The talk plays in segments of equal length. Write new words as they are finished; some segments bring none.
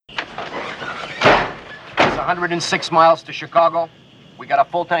106 miles to Chicago. We got a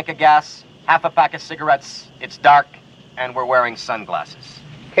full tank of gas, half a pack of cigarettes. It's dark, and we're wearing sunglasses.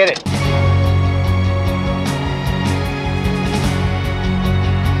 Hit it.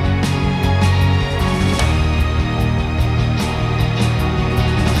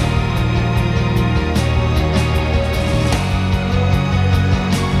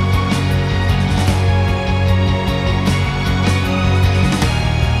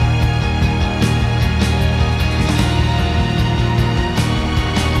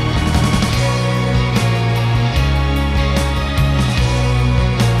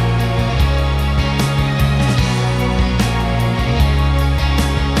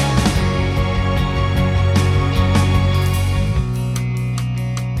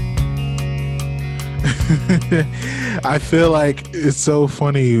 I feel like it's so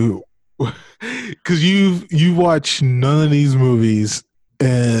funny because you watch none of these movies,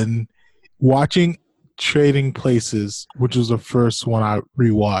 and watching Trading Places, which was the first one I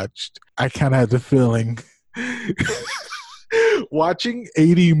rewatched, I kind of had the feeling watching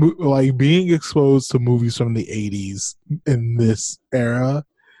being exposed to movies from the 80s in this era.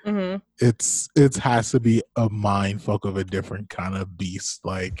 Mm-hmm. It has to be a mind fuck of a different kind of beast.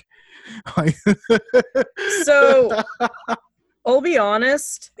 So I'll be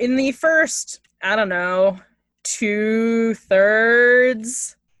honest, in the first, I don't know,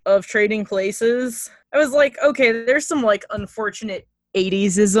 2/3 of Trading Places, I was like, okay, there's some like unfortunate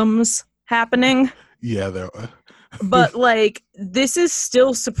 80s-isms happening. Yeah, there were. But like, this is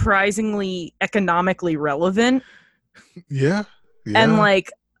still surprisingly economically relevant. Yeah. And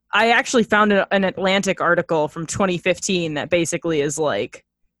like, I actually found an Atlantic article from 2015 that basically is like,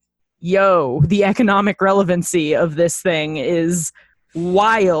 yo, the economic relevancy of this thing is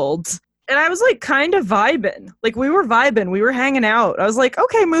wild. And I was like kind of vibing. Like we were hanging out. I was like,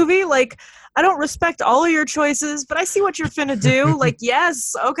 okay, movie, like I don't respect all of your choices, but I see what you're finna do. Like,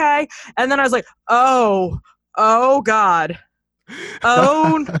 yes, okay. And then I was like, oh God.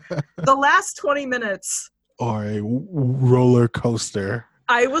 Oh, the last 20 minutes. Or a roller coaster.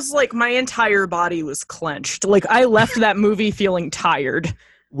 I was like, my entire body was clenched. Like I left that movie feeling tired.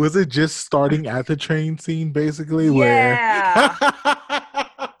 Was it just starting at the train scene, basically? Yeah.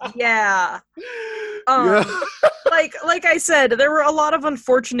 Yeah. Like I said, there were a lot of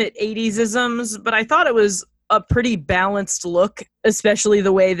unfortunate 80s-isms, but I thought it was a pretty balanced look, especially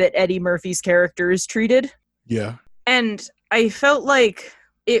the way that Eddie Murphy's character is treated. Yeah. And I felt like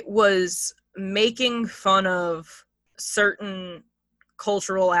it was making fun of certain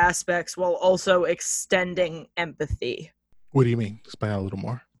cultural aspects while also extending empathy. What do you mean? Explain out a little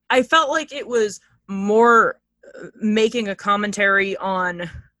more. I felt like it was more making a commentary on,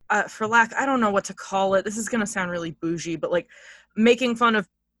 I don't know what to call it. This is going to sound really bougie, but like making fun of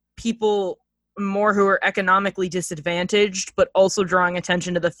people more who are economically disadvantaged, but also drawing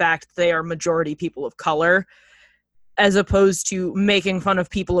attention to the fact that they are majority people of color, as opposed to making fun of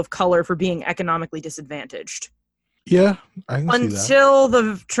people of color for being economically disadvantaged. Yeah, I can see that. Until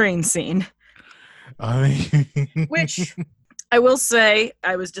the train scene. I mean... Which, I will say,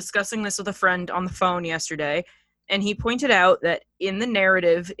 I was discussing this with a friend on the phone yesterday, and he pointed out that in the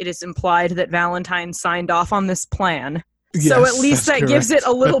narrative, it is implied that Valentine signed off on this plan. Yes, so at least that correct. gives it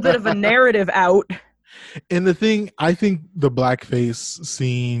a little bit of a narrative out. And the thing, I think the blackface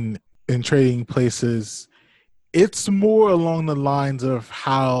scene in Trading Places, it's more along the lines of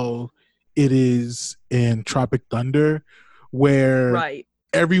how it is in Tropic Thunder, where right.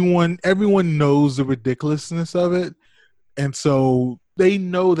 everyone knows the ridiculousness of it, and so they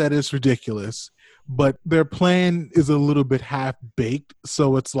know that it's ridiculous, but their plan is a little bit half-baked,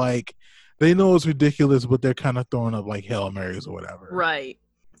 so it's like they know it's ridiculous, but they're kind of throwing up like Hail Marys or whatever. Right.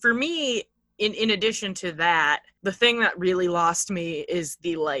 For me, in addition to that, the thing that really lost me is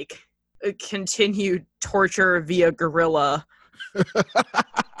the like continued torture via gorilla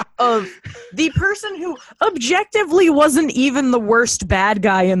of the person who objectively wasn't even the worst bad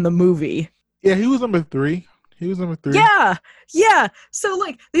guy in the movie. Yeah, he was number 3. Yeah. So,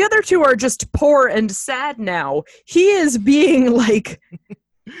 like, the other two are just poor and sad now. He is being, like...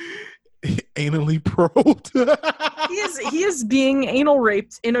 anally probed. he is being anal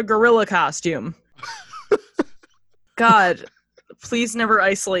raped in a gorilla costume. God, please never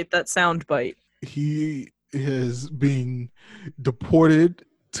isolate that soundbite. He is being deported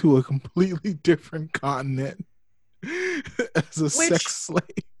to a completely different continent as a sex slave.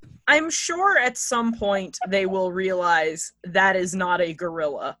 I'm sure at some point they will realize that is not a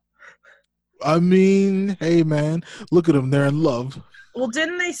gorilla. I mean, hey man, look at them, they're in love. Well,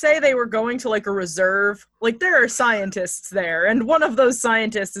 didn't they say they were going to like a reserve? Like there are scientists there, and one of those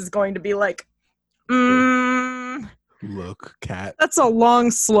scientists is going to be like, Look, Cat. That's a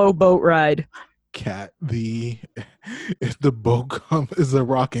long, slow boat ride. Cat, if the boat is a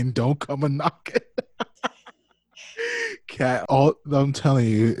rockin', don't come a knockin'. Cat, all I'm telling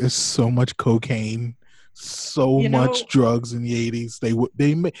you is so much cocaine, much drugs in the 80s.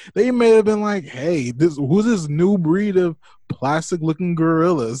 They may have been like, hey, who's this new breed of plastic looking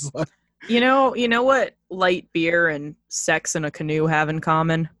gorillas? You know what light beer and sex in a canoe have in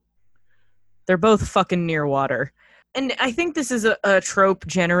common? They're both fucking near water. And I think this is a trope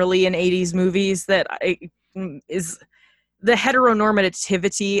generally in 80s movies that is the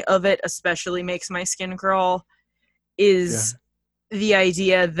heteronormativity of it especially makes my skin crawl, is the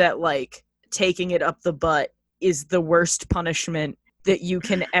idea that, like, taking it up the butt is the worst punishment that you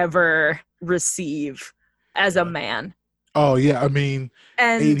can ever receive as a man. Oh, yeah. I mean,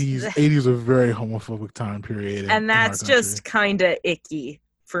 and 80s a very homophobic time period. And that's just kind of icky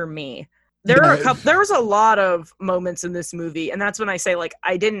for me. There was a lot of moments in this movie, and that's when I say, like,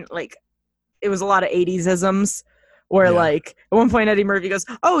 I didn't, like, it was a lot of 80s-isms where, like, at one point Eddie Murphy goes,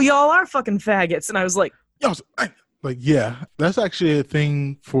 oh, y'all are fucking faggots. And I was like, that's actually a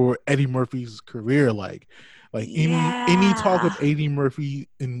thing for Eddie Murphy's career. Like any talk of Eddie Murphy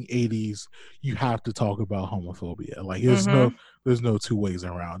in the 80s, you have to talk about homophobia. Like, there's no two ways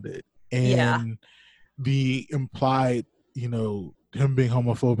around it. And the implied, him being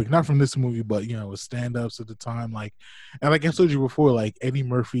homophobic, not from this movie, but with stand-ups at the time, like, and like I told you before, like, Eddie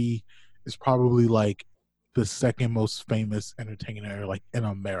Murphy is probably like the second most famous entertainer, like, in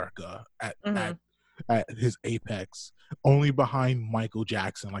America at his apex, only behind Michael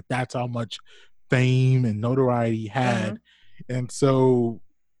Jackson. Like, that's how much fame and notoriety he had. And so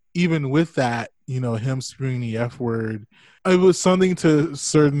even with that, him spewing the F word, it was something to a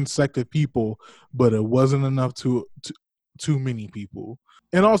certain sect of people, but it wasn't enough to too many people.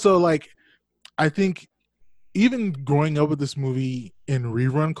 And also, like, I think even growing up with this movie in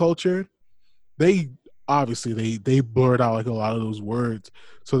rerun culture, they blurred out, like, a lot of those words.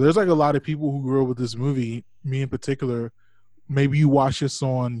 So there's, like, a lot of people who grew up with this movie, me in particular. Maybe you watch this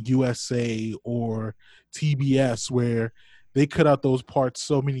on USA or TBS where they cut out those parts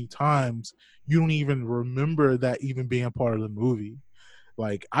so many times you don't even remember that even being a part of the movie.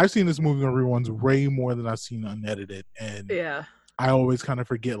 Like, I've seen this movie on reruns way more than I've seen unedited, and I always kind of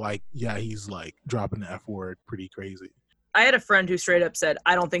forget, like, he's, like, dropping the F word pretty crazy. I had a friend who straight up said,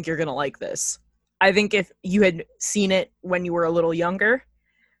 I don't think you're gonna like this. I think if you had seen it when you were a little younger,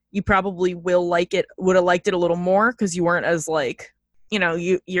 you probably would have liked it a little more, because you weren't as, like,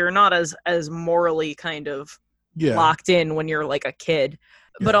 you're not as morally kind of locked in when you're, like, a kid.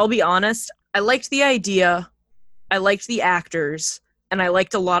 But I'll be honest, I liked the idea, I liked the actors, and I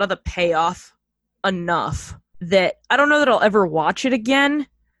liked a lot of the payoff enough that I don't know that I'll ever watch it again,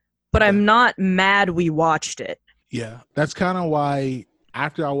 but I'm not mad we watched it. Yeah, that's kind of why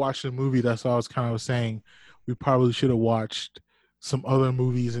after I watched the movie, that's why I was kind of saying we probably should have watched some other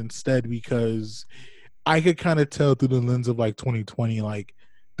movies instead, because I could kind of tell through the lens of, like, 2020, like,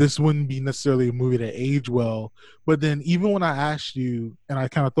 this wouldn't be necessarily a movie that aged well. But then even when I asked you and I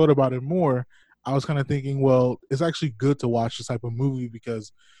kind of thought about it more, I was kind of thinking, well, it's actually good to watch this type of movie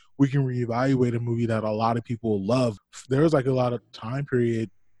because we can reevaluate a movie that a lot of people love. There's, like, a lot of time period.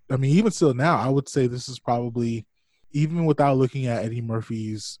 I mean, even still now, I would say this is probably, even without looking at Eddie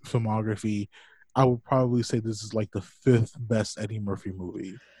Murphy's filmography, I would probably say this is, like, the 5th best Eddie Murphy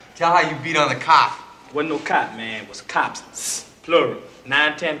movie. Tell how you beat on the cop. Wasn't no cop, man. It was cops. Plural.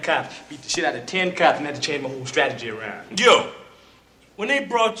 9, 10 cops. Beat the shit out of 10 cops and had to change my whole strategy around. Yo, when they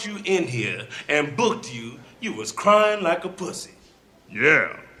brought you in here and booked you, you was crying like a pussy.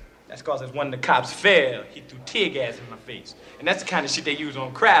 Yeah. That's cause as one of the cops fell, he threw tear gas in my face. And that's the kind of shit they use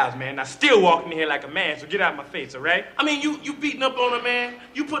on crowds, man. I still walking in here like a man, so get out of my face, all right? I mean, you beating up on a man,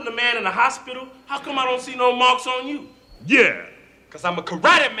 you putting a man in the hospital. How come I don't see no marks on you? Yeah. Cause I'm a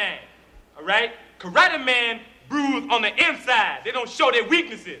karate man, all right? Karate man bruise on the inside. They don't show their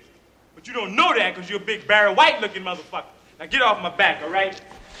weaknesses. But you don't know that because you're a big Barry White looking motherfucker. Now get off my back, all right?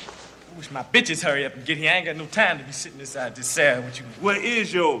 I wish my bitches hurry up and get here. I ain't got no time to be sitting inside this cell with you. Where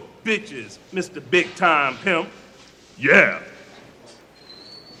is your bitches, Mr. Big Time Pimp? Yeah.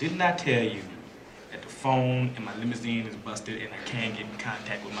 Didn't I tell you that the phone in my limousine is busted and I can't get in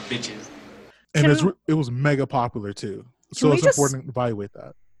contact with my bitches? And it was mega popular too. So it's important to evaluate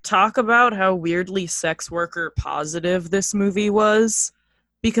that. Talk about how weirdly sex worker positive this movie was,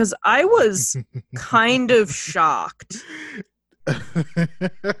 because I was kind of shocked.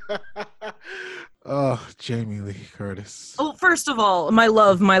 Oh, Jamie Lee Curtis. Oh, first of all, my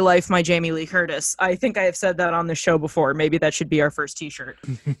love, my life, my Jamie Lee Curtis. I think I have said that on the show before. Maybe that should be our first t-shirt.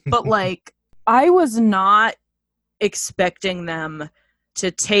 But, like, I was not expecting them to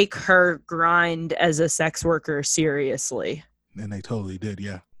take her grind as a sex worker seriously. And they totally did,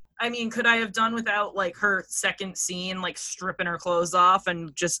 yeah. I mean, could I have done without, like, her second scene, like, stripping her clothes off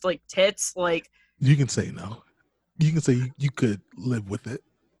and just, like, tits? Like, you can say no. You can say you could live with it.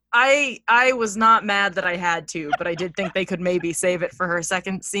 I was not mad that I had to, but I did think they could maybe save it for her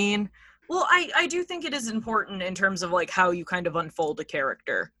second scene. Well, I do think it is important in terms of, like, how you kind of unfold a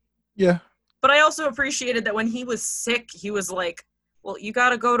character. Yeah. But I also appreciated that when he was sick, he was like, well, you got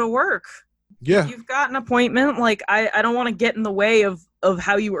to go to work. Yeah. You've got an appointment. Like, I don't want to get in the way of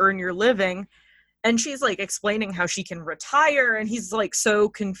how you earn your living. And she's, like, explaining how she can retire, and he's, like, so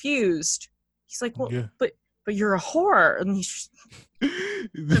confused. He's like, well, Yeah. but you're a whore. And he's,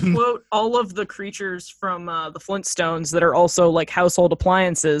 to quote all of the creatures from the Flintstones that are also, like, household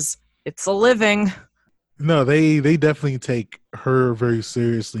appliances, it's a living. No, they definitely take her very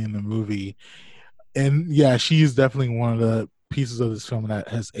seriously in the movie. And, yeah, she's definitely one of the pieces of this film that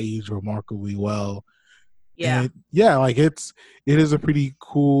has aged remarkably well. Yeah. And yeah, like it is a pretty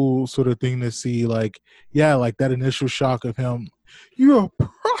cool sort of thing to see. Like, yeah, like that initial shock of him, you're a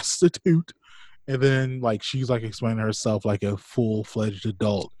prostitute. And then, like, she's, like, explaining herself like a full-fledged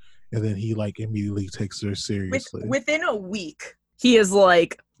adult. And then he, like, immediately takes her seriously. Within a week, he is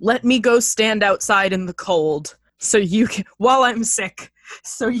like, let me go stand outside in the cold so you can, while I'm sick,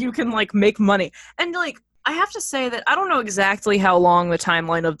 so you can, like, make money. And, like, I have to say that I don't know exactly how long the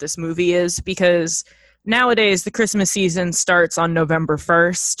timeline of this movie is, because nowadays the Christmas season starts on November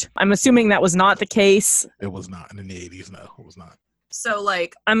 1st. I'm assuming that was not the case. It was not. In the 80s, no, it was not. So,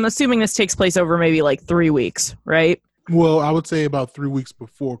 like, I'm assuming this takes place over maybe, like, 3 weeks, right? Well, I would say about 3 weeks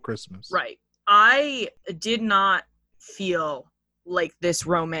before Christmas. Right. I did not feel like this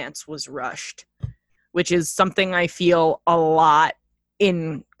romance was rushed, which is something I feel a lot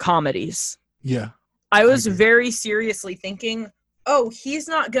in comedies. Yeah. I was very seriously thinking, oh, he's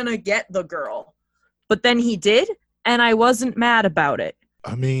not gonna get the girl. But then he did, and I wasn't mad about it.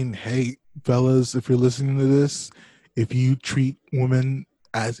 I mean, hey, fellas, if you're listening to this, if you treat women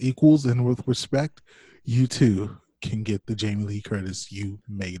as equals and with respect, you too can get the Jamie Lee Curtis you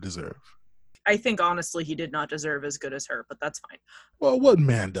may deserve. I think, honestly, he did not deserve as good as her, but that's fine. Well, what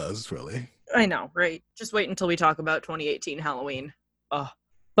man does, really? I know, right? Just wait until we talk about 2018 Halloween.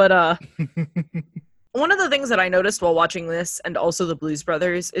 But one of the things that I noticed while watching this, and also the Blues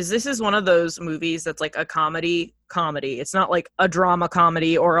Brothers, is this is one of those movies that's like a comedy. It's not like a drama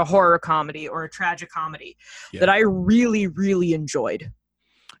comedy or a horror comedy or a tragic comedy that I really, really enjoyed.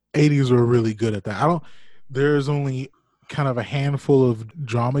 80s were really good at that. There's only kind of a handful of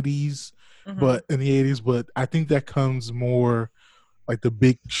dramedies, but in the 80s, but I think that comes more like the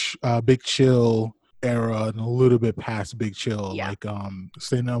Big Chill era and a little bit past Big Chill, like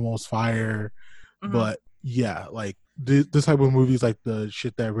St. Elmo's Fire. But yeah, like this type of movies, like the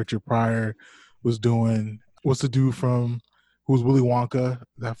shit that Richard Pryor was doing. What's the dude from who was Willy Wonka?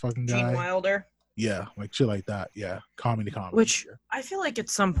 That fucking guy, Gene Wilder. Yeah, like shit like that. Yeah, comedy. Which I feel like at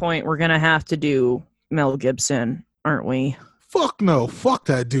some point we're gonna have to do Mel Gibson, aren't we? Fuck no, fuck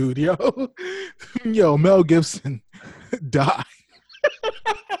that dude, yo, yo, Mel Gibson, die.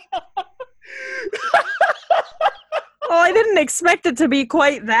 Well, I didn't expect it to be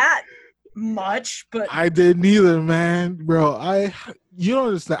quite that much, but I didn't either, man. Bro, you don't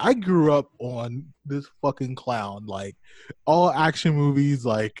understand. I grew up on this fucking clown. Like, all action movies,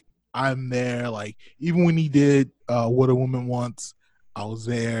 like, I'm there. Like, even when he did What a Woman Wants, I was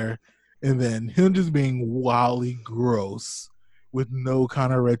there. And then him just being wildly gross with no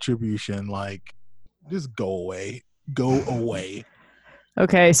kind of retribution, like, just go away. Go away.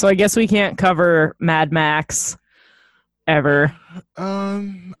 Okay, so I guess we can't cover Mad Max ever.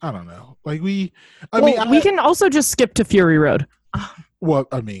 I don't know. Like, we can also just skip to Fury Road. Well,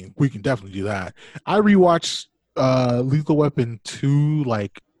 I mean, we can definitely do that. I rewatched Lethal Weapon 2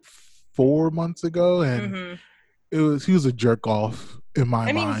 like 4 months ago, and he was a jerk off in my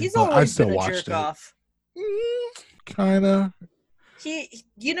mind. I mean, he's but always I still been a watched jerk off. Kinda.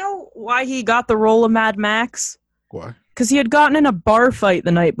 You know why he got the role of Mad Max? Why? Because he had gotten in a bar fight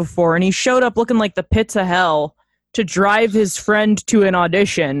the night before, and he showed up looking like the pits of hell to drive his friend to an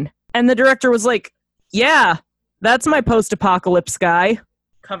audition. And the director was like, yeah, that's my post-apocalypse guy,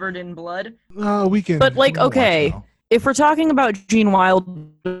 covered in blood. We can. But, like, okay, if we're talking about Gene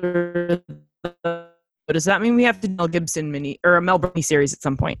Wilder, does that mean we have to do Mel Gibson or a Mel Brooks series at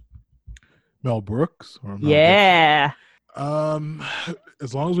some point? Mel Brooks? Or Mel yeah. Gibson?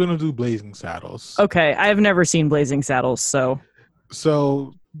 As long as we're gonna do Blazing Saddles. Okay, I've never seen Blazing Saddles, so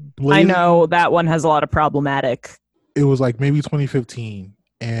I know that one has a lot of problematic. It was like maybe 2015,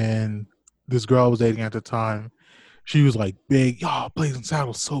 and this girl I was dating at the time, she was like big, oh, Blazing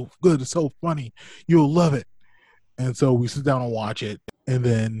Saddles so good, it's so funny, you'll love it. And so we sit down and watch it, and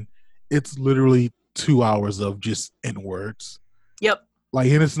then it's literally 2 hours of just N-words. Yep. Like,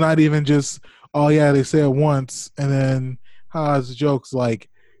 and it's not even just, oh yeah, they say it once, and then it's jokes. Like,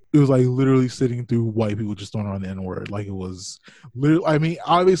 it was like literally sitting through white people just throwing around the N-word. Like, it was literally, I mean,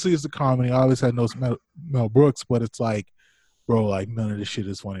 obviously it's a comedy. I always had no Mel Brooks, but it's like, bro, like none of this shit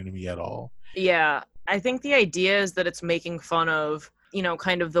is funny to me at all. Yeah. I think the idea is that it's making fun of, you know,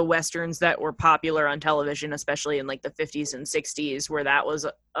 kind of the Westerns that were popular on television, especially in like the 50s and 60s, where that was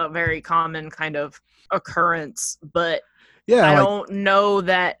a very common kind of occurrence. But Yeah, I like, don't know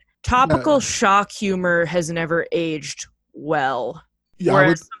that topical shock humor has never aged well. yeah,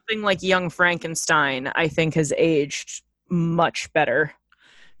 Whereas something like Young Frankenstein, I think, has aged much better.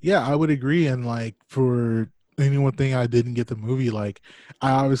 Yeah, I would agree. And like, for any one thing I didn't get the movie, like,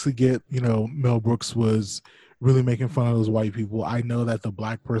 I obviously get, you know, Mel Brooks was really making fun of those white people. I know that the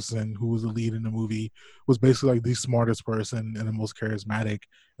black person who was the lead in the movie was basically like the smartest person and the most charismatic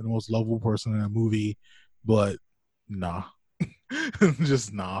and the most lovable person in the movie, but nah.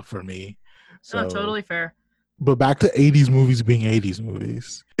 Just nah for me. So Totally fair. But back to 80s movies being 80s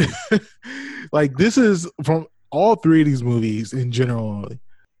movies. Like, this is from all three of these movies in general.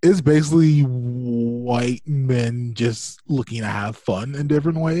 It's basically white men just looking to have fun in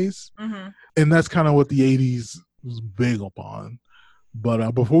different ways. Mm-hmm. And that's kind of what the 80s was big upon.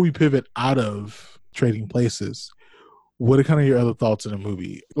 But before we pivot out of Trading Places, what are kind of your other thoughts on the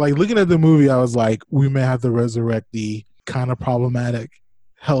movie? Like, looking at the movie, I was like, we may have to resurrect the kind of problematic,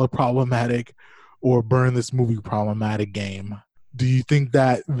 hella problematic, or burn this movie problematic game. Do you think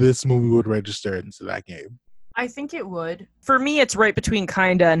that this movie would register into that game? I think it would. For me, it's right between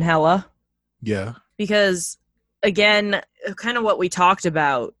kinda and hella. Yeah. Because, again, kind of what we talked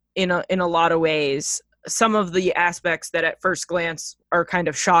about in a lot of ways, some of the aspects that at first glance are kind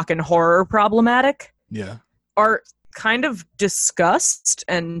of shock and horror problematic Yeah. are kind of discussed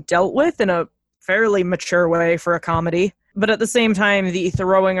and dealt with in a fairly mature way for a comedy. But at the same time, the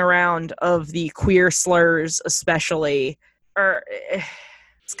throwing around of the queer slurs, especially,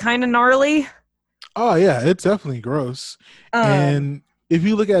 it's kind of gnarly. Oh, yeah. It's definitely gross. And if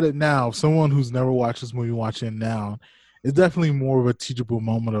you look at it now, someone who's never watched this movie watching it now, it's definitely more of a teachable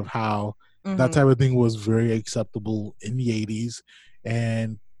moment of how that type of thing was very acceptable in the 80s.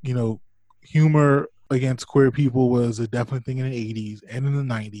 And, you know, humor against queer people was a definite thing in the 80s and in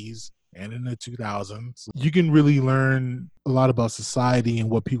the 90s. And in the 2000s, you can really learn a lot about society and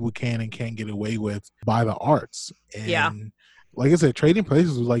what people can and can't get away with by the arts. And yeah, like I said, Trading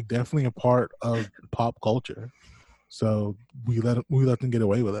Places was like definitely a part of pop culture. So we let them get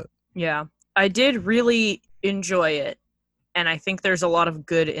away with it. Yeah, I did really enjoy it, and I think there's a lot of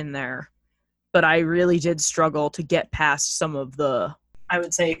good in there. But I really did struggle to get past some of the, I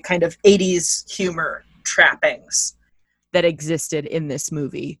would say, kind of 80s humor trappings that existed in this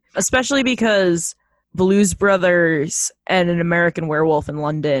movie, especially because Blues Brothers and An American Werewolf in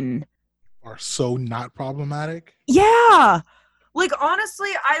London are so not problematic. Yeah. Like, honestly,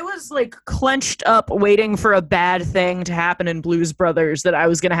 I was like clenched up waiting for a bad thing to happen in Blues Brothers that I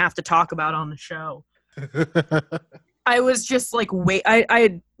was going to have to talk about on the show. I was just like, I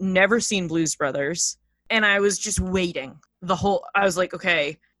had never seen Blues Brothers, and I was just waiting I was like,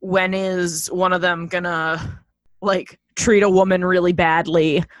 okay, when is one of them gonna like treat a woman really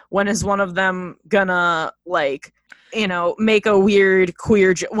badly? When is one of them gonna, like, you know, make a weird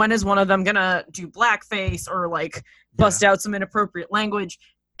queer when is one of them gonna do blackface or like bust out some inappropriate language?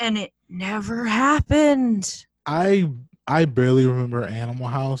 And it never happened. I barely remember Animal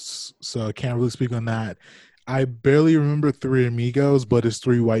House, so I can't really speak on that. I barely remember Three Amigos, but it's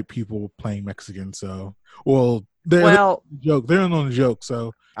three white people playing Mexican. So, they're on the joke.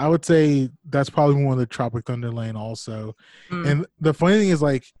 So I would say that's probably one of the Tropic Thunder lane also. And the funny thing is,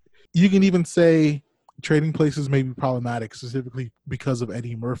 like, you can even say Trading Places may be problematic specifically because of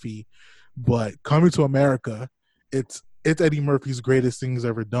Eddie Murphy, but Coming to America, it's Eddie Murphy's greatest things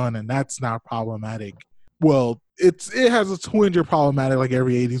ever done, and that's not problematic. Well, it has a twinge problematic like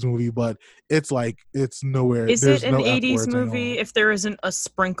every 80s movie, but it's like it's nowhere. Is it an 80s movie if there isn't a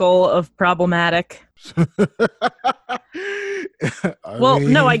sprinkle of problematic?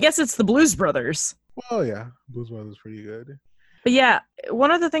 I guess it's the Blues Brothers. Well, yeah, Blues Brothers is pretty good. But yeah, one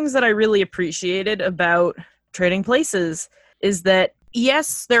of the things that I really appreciated about Trading Places is that,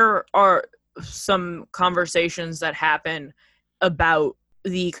 yes, there are some conversations that happen about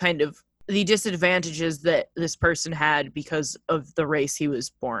the kind of the disadvantages that this person had because of the race he was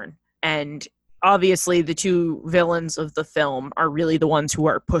born. And obviously the two villains of the film are really the ones who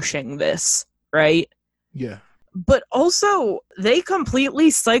are pushing this, right? Yeah. but also they completely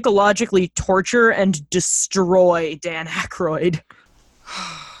psychologically torture and destroy Dan Aykroyd.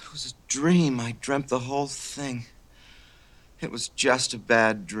 It was a dream. I dreamt the whole thing. It was just a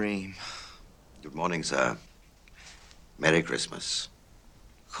bad dream. Good morning, sir. Merry Christmas.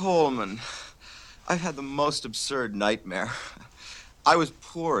 Coleman, I've had the most absurd nightmare. I was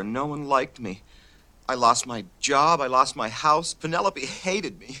poor and no one liked me. I lost my job, I lost my house. Penelope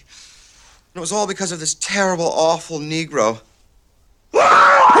hated me. And it was all because of this terrible, awful Negro.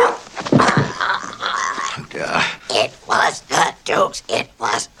 It was the Dukes. It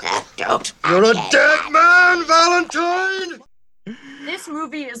was the Dukes. You're a dead man, Valentine! This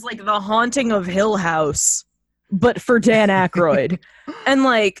movie is like The Haunting of Hill House, but for Dan Aykroyd. And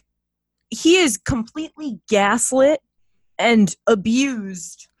like, he is completely gaslit and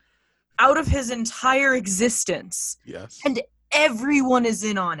abused out of his entire existence. Yes. And everyone is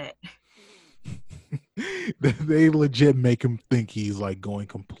in on it. They legit make him think he's like going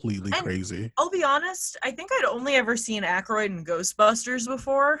completely crazy. I'll be honest, I think I'd only ever seen Aykroyd in Ghostbusters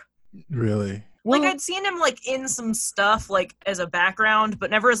before. Really? Like, I'd seen him like in some stuff like as a background, but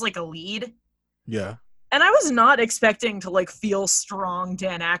never as like a lead. Yeah. And I was not expecting to like feel strong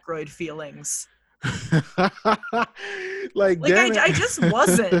Dan Aykroyd feelings. I just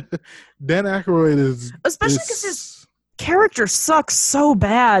wasn't. Dan Aykroyd is, especially because his character sucks so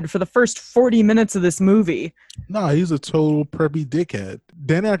bad for the first 40 minutes of this movie. No, he's a total preppy dickhead.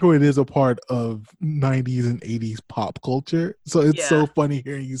 Dan Aykroyd is a part of 90s and 80s pop culture, so it's so funny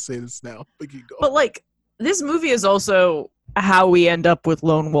hearing you say this now. But like, this movie is also how we end up with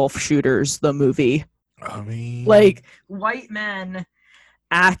Lone Wolf Shooters, the movie. I mean, like, white men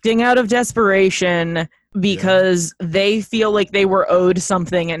acting out of desperation because they feel like they were owed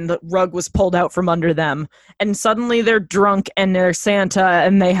something and the rug was pulled out from under them, and suddenly they're drunk and they're Santa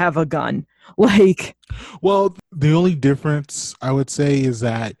and they have a gun. Like, well, the only difference I would say is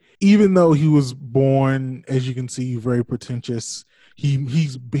that even though he was born, as you can see, very pretentious, he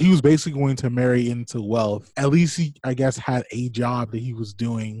was basically going to marry into wealth. At least he, I guess, had a job that he was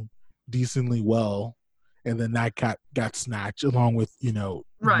doing decently well. And then that got snatched along with,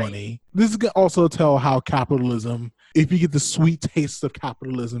 money. This can also tell how capitalism, if you get the sweet taste of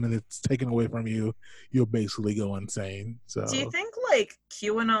capitalism and it's taken away from you, you'll basically go insane. So, do you think like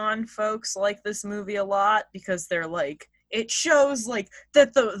QAnon folks like this movie a lot because they're like, it shows like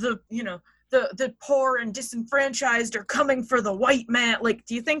that the poor and disenfranchised are coming for the white man? Like,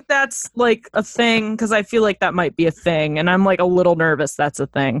 do you think that's like a thing? Because I feel like that might be a thing, and I'm like a little nervous that's a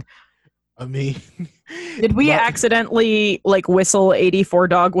thing. I mean, did we accidentally like whistle 84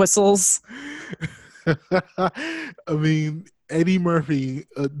 dog whistles? I mean, Eddie Murphy,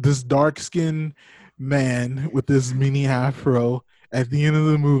 this dark-skinned man with this mini afro, at the end of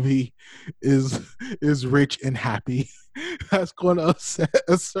the movie is rich and happy. That's going to upset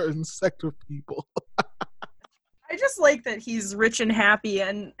a certain sect of people. I just like that he's rich and happy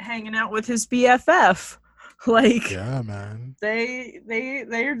and hanging out with his BFF. Like, yeah, man.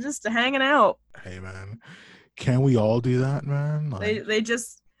 They're just hanging out. Hey, man. Can we all do that, man? Like, they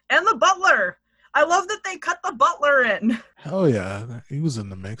just, and the butler. I love that they cut the butler in. Hell yeah. He was in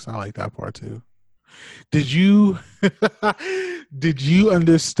the mix. I like that part too. Did you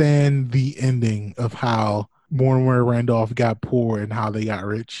understand the ending of how Mortimer Randolph got poor and how they got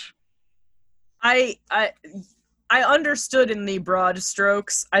rich? I understood in the broad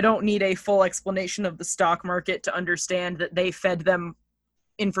strokes. I don't need a full explanation of the stock market to understand that they fed them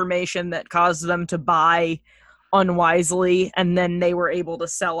information that caused them to buy unwisely, and then they were able to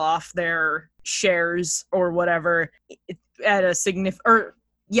sell off their shares or whatever at a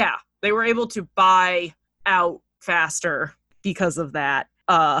they were able to buy out faster because of that.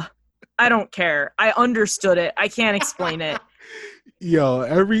 I don't care. I understood it. I can't explain it. Yo,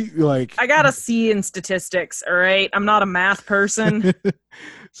 I got a C in statistics, all right? I'm not a math person.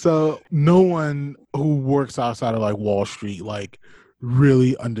 So no one who works outside of like Wall Street like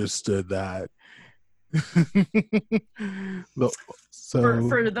really understood that. So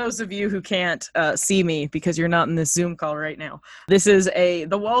for those of you who can't see me because you're not in this Zoom call right now, this is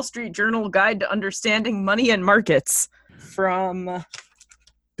the Wall Street Journal Guide to Understanding Money and Markets from...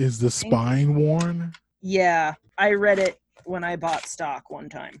 Is the spine worn? Yeah, I read it when I bought stock one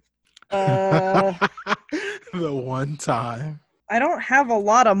time. The one time. I don't have a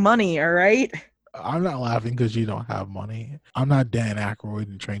lot of money, all right? I'm not laughing because you don't have money. I'm not Dan Aykroyd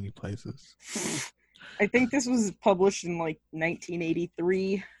in Trading Places. I think this was published in like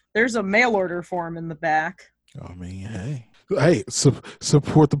 1983. There's a mail order form in the back. I mean, hey,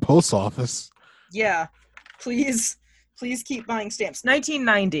 support the post office. Yeah, please keep buying stamps.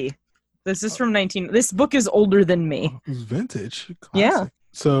 1990. This is from 19. This book is older than me. It's vintage. Classic. Yeah.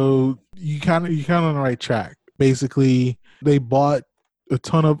 So you kind of on the right track. Basically, they bought a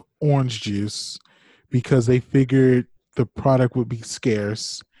ton of orange juice because they figured the product would be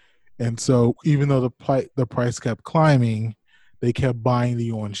scarce, and so even though the price kept climbing, they kept buying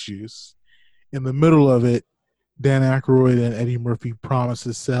the orange juice. In the middle of it, Dan Aykroyd and Eddie Murphy promised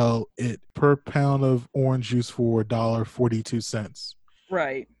to sell it per pound of orange juice for $1.42.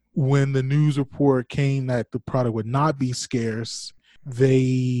 Right. When the news report came that the product would not be scarce,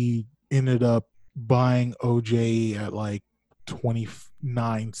 they ended up buying OJ at like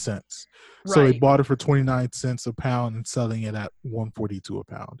 29 cents. Right. So they bought it for 29 cents a pound and selling it at 142 a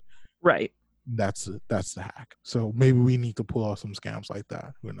pound. Right. That's the hack. So maybe we need to pull off some scams like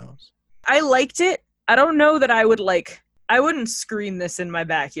that. Who knows? I liked it. I don't know that I wouldn't screen this in my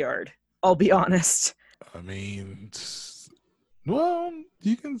backyard. I'll be honest. I mean, well,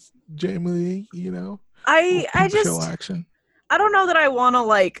 you can, Jamie, I just show action. I don't know that I want to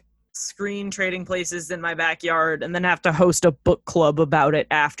like screen Trading Places in my backyard and then have to host a book club about it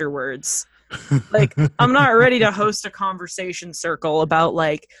afterwards. Like, I'm not ready to host a conversation circle about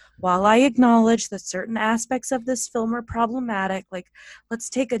like, while I acknowledge that certain aspects of this film are problematic, like, let's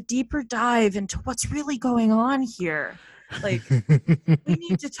take a deeper dive into what's really going on here. Like, we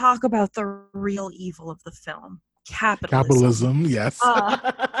need to talk about the real evil of the film. Capitalism, yes. Like,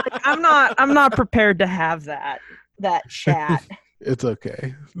 I'm not prepared to have that chat. It's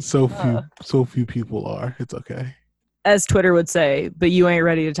okay. So few people are. It's okay. As Twitter would say, but you ain't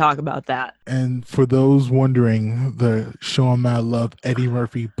ready to talk about that. And for those wondering, the Show 'em Mad Love Eddie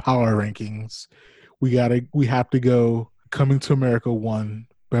Murphy power rankings, we have to go Coming to America 1,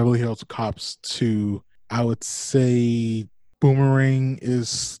 Beverly Hills Cops 2. I would say Boomerang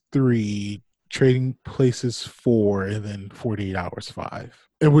is 3, Trading Places 4, and then 48 Hours 5.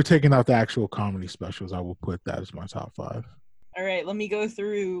 And we're taking out the actual comedy specials. I will put that as my top 5. All right, let me go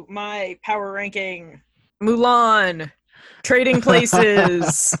through my power ranking. Mulan, Trading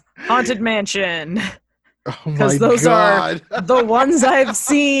Places, Haunted Mansion. Because those are the ones I've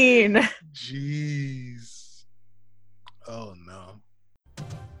seen. Jeez. Oh, no.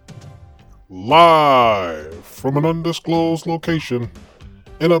 Live from an undisclosed location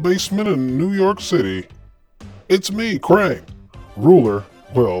in a basement in New York City, it's me, Krang, ruler,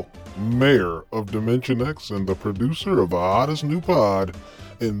 mayor of Dimension X and the producer of the hottest new pod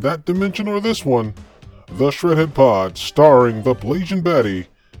in that dimension or this one, the Shredhead Pod, starring the Blasian Baddie,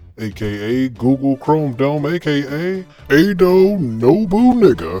 aka Google Chrome Dome, aka Ado Nobu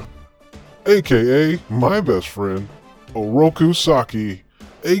Nigga, aka my best friend, Oroku Saki,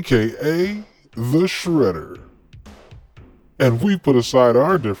 aka the Shredder. And we put aside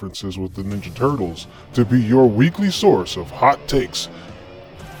our differences with the Ninja Turtles to be your weekly source of hot takes,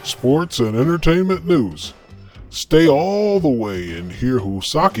 sports, and entertainment news. Stay all the way and hear who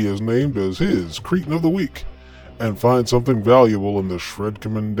Saki has named as his Cretin of the Week, and find something valuable in the Shred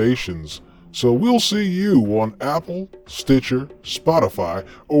Commendations. So we'll see you on Apple, Stitcher, Spotify,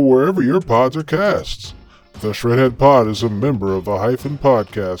 or wherever your pods are cast. The Shredhead Pod is a member of the Hyphen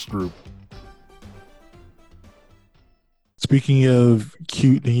Podcast Group. Speaking of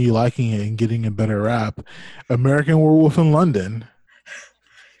cute and you liking it and getting a better rap, American Werewolf in London.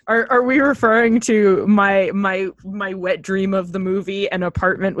 Are we referring to my wet dream of the movie, an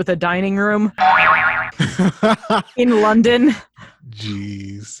apartment with a dining room in London?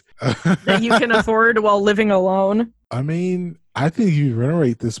 Jeez. That you can afford while living alone? I mean, I think you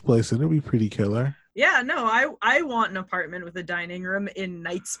renovate this place and it'll be pretty killer. Yeah, no, I want an apartment with a dining room in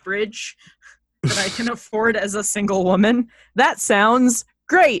Knightsbridge that I can afford as a single woman. That sounds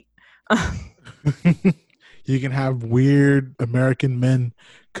great. You can have weird American men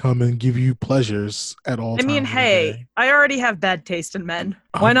come and give you pleasures at all times. I mean, hey, I already have bad taste in men.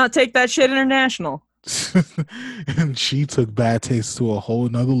 Why not take that shit international? And she took bad taste to a whole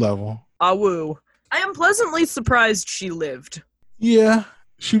nother level. Ah, woo. I am pleasantly surprised she lived. Yeah,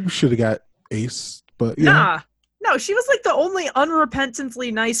 she should have got Ace, but yeah. Nah. No, she was like the only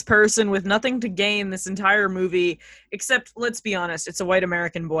unrepentantly nice person with nothing to gain this entire movie, except, let's be honest, it's a white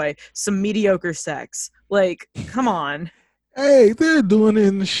American boy. Some mediocre sex. Like, come on. Hey, they're doing it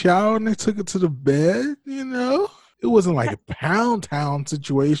in the shower and they took it to the bed, you know? It wasn't like a Pound Town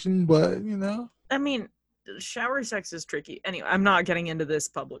situation, but, you know. I mean, shower sex is tricky. Anyway, I'm not getting into this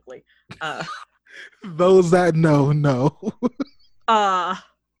publicly. Those that know.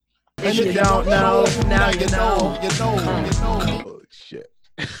 If you don't know, now you know. Oh, shit.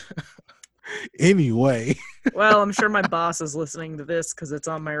 Anyway. Well, I'm sure my boss is listening to this because it's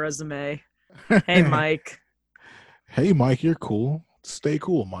on my resume. Hey, Mike. Hey, Mike, you're cool. Stay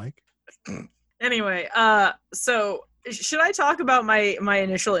cool, Mike. Anyway, so should I talk about my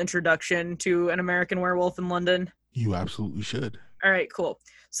initial introduction to An American Werewolf in London? You absolutely should. All right, cool.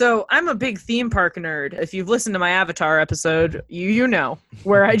 So I'm a big theme park nerd. If you've listened to my Avatar episode, you know,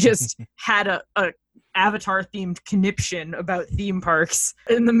 where I just had a Avatar-themed conniption about theme parks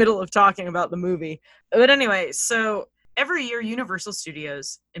in the middle of talking about the movie. But anyway, so every year Universal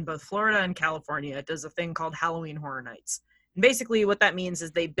Studios in both Florida and California does a thing called Halloween Horror Nights. And basically what that means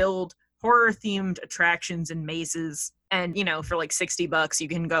is they build horror-themed attractions and mazes, and, you know, for like $60, you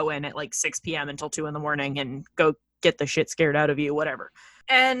can go in at like 6 p.m. until 2 in the morning and go get the shit scared out of you, whatever.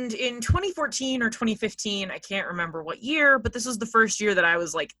 And in 2014 or 2015, I can't remember what year, but this was the first year that I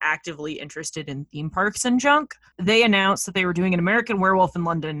was like actively interested in theme parks and junk. They announced that they were doing an American Werewolf in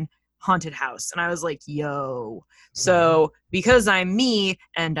London haunted house. And I was like, yo. So because I'm me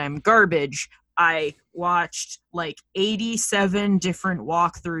and I'm garbage, I watched like 87 different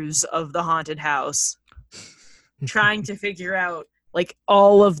walkthroughs of the haunted house, trying to figure out like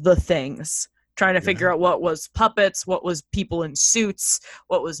all of the things. Trying to figure out what was puppets, what was people in suits,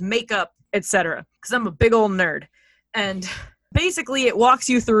 what was makeup, etc. Because I'm a big old nerd. And basically it walks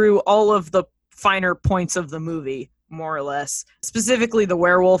you through all of the finer points of the movie, more or less. Specifically the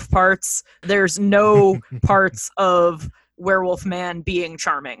werewolf parts. There's no parts of Werewolf Man being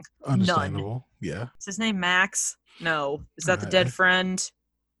charming. Understandable. None. Yeah. Is his name Max? No. Is that the dead friend?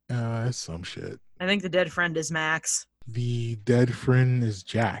 Some shit. I think the dead friend is Max. The dead friend is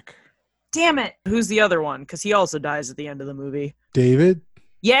Jack. Damn it. Who's the other one? Because he also dies at the end of the movie. David?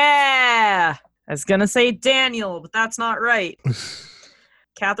 Yeah! I was gonna say Daniel, but that's not right.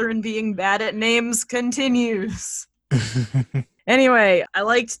 Catherine being bad at names continues. Anyway, I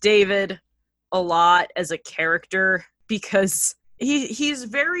liked David a lot as a character because he's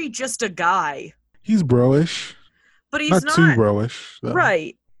very just a guy. He's bro-ish. But he's not too bro-ish, though.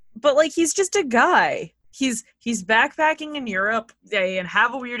 Right. But like he's just a guy. He's backpacking in Europe. They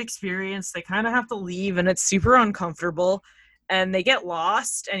have a weird experience. They kind of have to leave, and it's super uncomfortable. And they get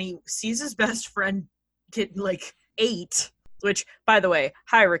lost, and he sees his best friend get, like, ate. Which, by the way,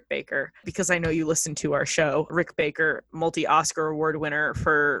 hi, Rick Baker, because I know you listen to our show. Rick Baker, multi-Oscar award winner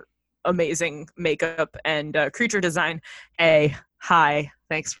for amazing makeup and creature design. Hi,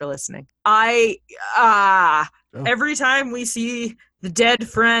 thanks for listening. Every time we see the dead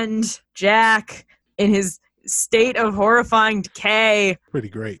friend, Jack, in his state of horrifying decay. Pretty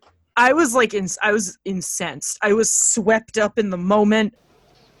great. I was incensed. I was swept up in the moment.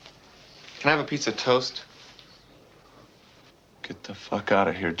 Can I have a piece of toast? Get the fuck out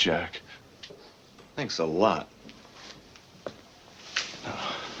of here, Jack. Thanks a lot. No,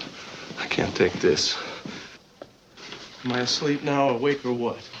 I can't take this. Am I asleep now, awake, or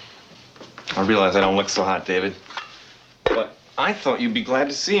what? I realize I don't look so hot, David. But I thought you'd be glad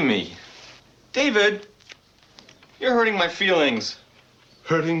to see me. David, you're hurting my feelings.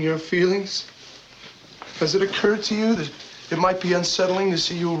 Hurting your feelings? Has it occurred to you that it might be unsettling to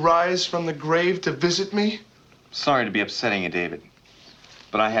see you rise from the grave to visit me? Sorry to be upsetting you, David,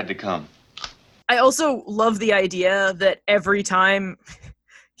 but I had to come. I also love the idea that every time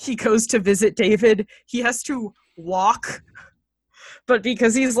he goes to visit David, he has to walk. But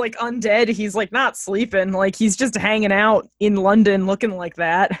because he's like undead, he's like not sleeping. Like he's just hanging out in London looking like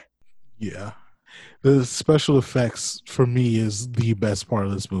that. Yeah. The special effects for me is the best part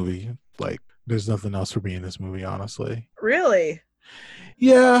of this movie. Like, there's nothing else for me in this movie, honestly. Really?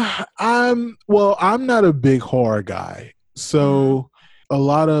 Yeah, I'm not a big horror guy. So a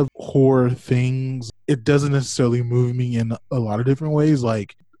lot of horror things, it doesn't necessarily move me in a lot of different ways.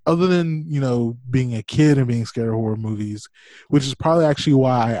 Like, other than, being a kid and being scared of horror movies, which is probably actually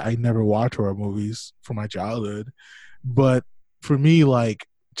why I never watched horror movies from my childhood. But for me, like,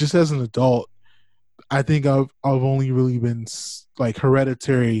 just as an adult, I think I've only really been, like,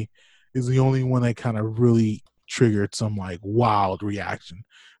 Hereditary is the only one that kind of really triggered some, like, wild reaction.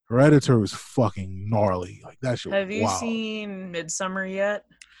 Hereditary was fucking gnarly. Like, that shit was Have you wild. seen Midsommar yet?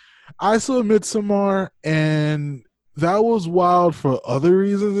 I saw Midsommar, and that was wild for other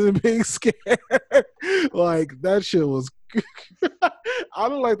reasons than being scared. Like, that shit was... I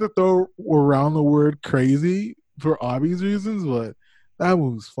don't like to throw around the word crazy for obvious reasons, but that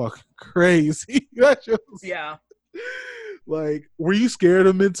movie was fucking crazy. That shit was... Yeah. Like, were you scared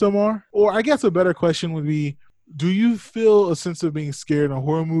of Midsommar? Or I guess a better question would be, do you feel a sense of being scared in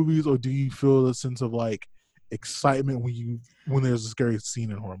horror movies, or do you feel a sense of, like, excitement when there's a scary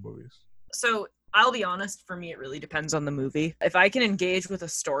scene in horror movies? So I'll be honest, for me, it really depends on the movie. If I can engage with a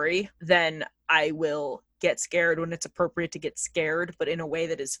story, then I will get scared when it's appropriate to get scared, but in a way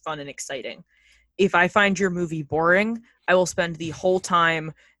that is fun and exciting. If I find your movie boring, I will spend the whole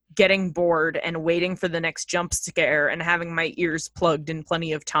time getting bored and waiting for the next jump scare and having my ears plugged in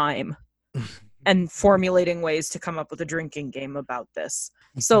plenty of time and formulating ways to come up with a drinking game about this.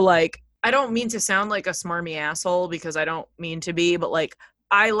 So, like, I don't mean to sound like a smarmy asshole because I don't mean to be, but, like,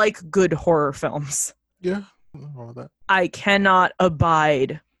 I like good horror films. Yeah, nothing wrong with that. I cannot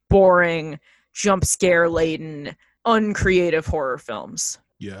abide boring, jump scare laden, uncreative horror films.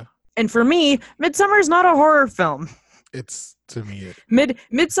 Yeah. And for me, Midsommar is not a horror film. It's, to me,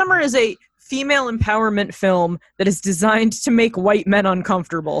 Midsommar is a female empowerment film that is designed to make white men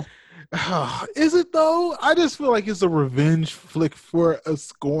uncomfortable. Is it though? I just feel like it's a revenge flick for a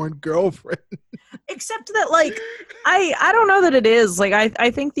scorned girlfriend. Except that, like, I don't know that it is. Like,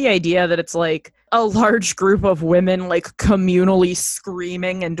 I think the idea that it's like a large group of women like communally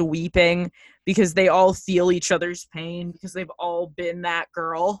screaming and weeping because they all feel each other's pain because they've all been that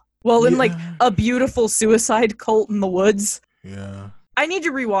girl. Well, in like a beautiful suicide cult in the woods. Yeah. I need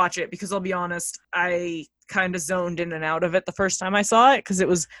to rewatch it because I'll be honest, I kind of zoned in and out of it the first time I saw it because it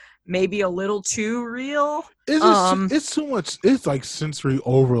was maybe a little too real. It's too much. It's like sensory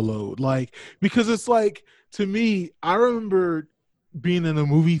overload. Like, because it's like, to me, I remember being in a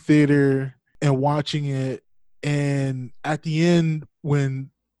movie theater and watching it, and at the end when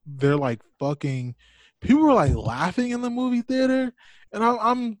they're like fucking, people were like laughing in the movie theater, and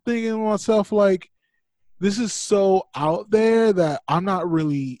I'm thinking to myself, like, this is so out there that I'm not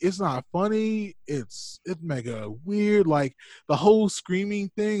really, it's not funny. It's mega weird. Like, the whole screaming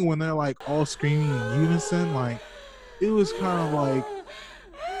thing when they're like all screaming in unison, like, it was kind of like,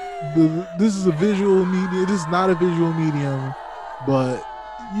 this is a visual medium. This is not a visual medium, but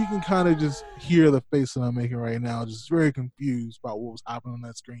you can kind of just hear the face that I'm making right now, just very confused about what was happening on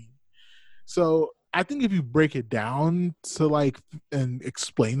that screen. So I think if you break it down to like and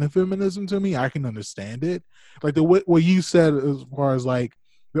explain the feminism to me, I can understand it. Like what you said as far as like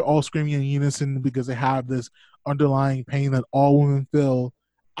they're all screaming in unison because they have this underlying pain that all women feel.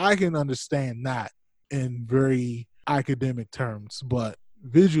 I can understand that in very academic terms, but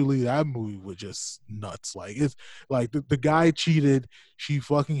visually that movie was just nuts. Like, it's like the guy cheated, she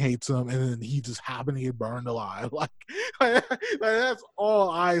fucking hates him, and then he just happened to get burned alive. Like that's all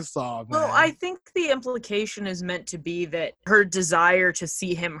I saw, man. Well, I think the implication is meant to be that her desire to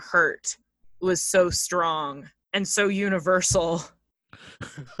see him hurt was so strong and so universal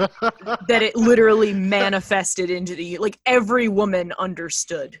that it literally manifested into like every woman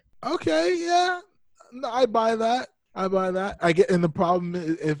understood. Okay, yeah, I buy that. I get, and the problem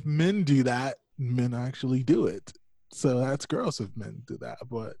is if men do that, men actually do it. So that's gross if men do that.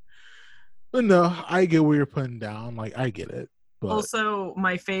 But no, I get what you're putting down. Like, I get it. But also,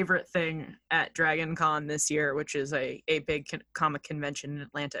 my favorite thing at Dragon Con this year, which is a big comic convention in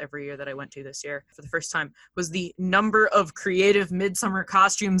Atlanta every year that I went to this year for the first time, was the number of creative Midsommar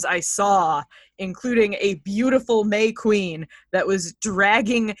costumes I saw, including a beautiful May Queen that was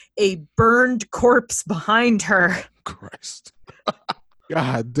dragging a burned corpse behind her. Christ.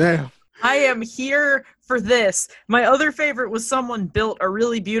 God damn. I am here for this. My other favorite was someone built a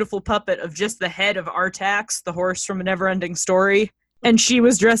really beautiful puppet of just the head of Artax, the horse from A Never-Ending Story, and she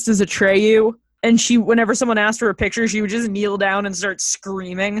was dressed as Atreyu, and she, whenever someone asked for a picture, she would just kneel down and start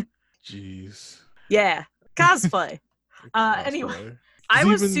screaming. Jeez. Yeah. Cosplay. Anyway. I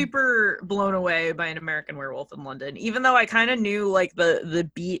was super blown away by An American Werewolf in London, even though I kind of knew like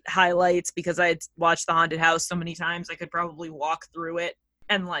the beat highlights because I had watched The Haunted House so many times. I could probably walk through it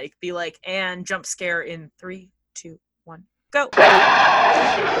and like be like, and jump scare in 3, 2, 1, go.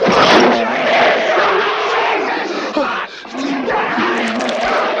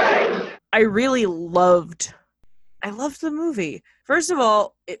 I really loved the movie. First of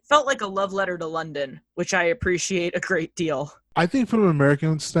all, it felt like a love letter to London, which I appreciate a great deal. I think from an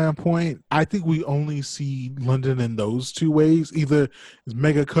American standpoint, I think we only see London in those two ways, either it's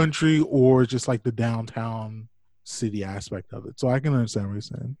mega country or just like the downtown city aspect of it. So I can understand what you're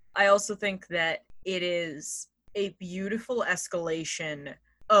saying. I also think that it is a beautiful escalation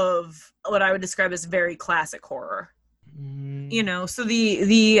of what I would describe as very classic horror. You know, so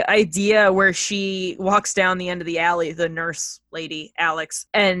the idea where she walks down the end of the alley, the nurse lady, Alex,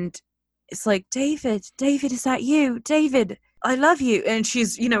 and it's like, David, is that you? David, I love you. And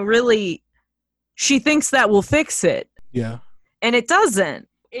she's, you know, really, she thinks that will fix it. Yeah. And it doesn't.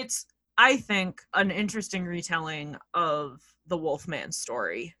 It's, I think, an interesting retelling of the Wolfman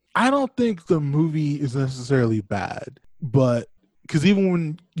story. I don't think the movie is necessarily bad, but because even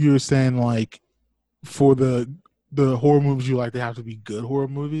when you're saying like for the horror movies you like, they have to be good horror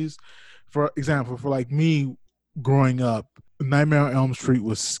movies. For example, for like me growing up, Nightmare on Elm Street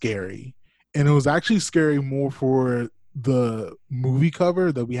was scary. And it was actually scary more for the movie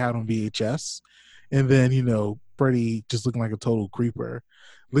cover that we had on VHS, and then Freddy just looking like a total creeper.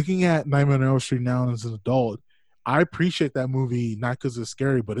 Looking at Nightmare on Elm Street now as an adult, I appreciate that movie not because it's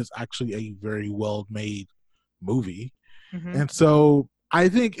scary, but it's actually a very well made movie. Mhm. And so I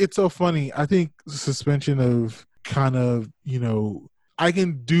think it's so funny. I think the suspension of kind of, I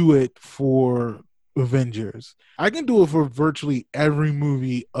can do it for Avengers. I can do it for virtually every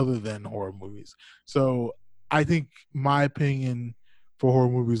movie other than horror movies. So I think my opinion for horror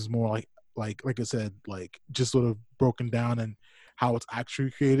movies is more like I said, like just sort of broken down and how it's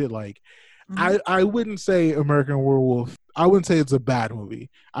actually created. Like I wouldn't say American Werewolf, I wouldn't say it's a bad movie.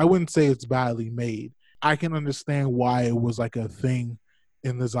 I wouldn't say it's badly made. I can understand why it was like a thing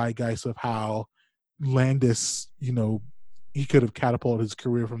in the zeitgeist of how Landis, he could have catapulted his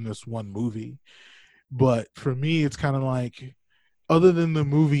career from this one movie. But for me, it's kind of like, other than the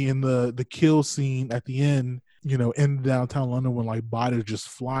movie and the kill scene at the end, in downtown London when like bodies just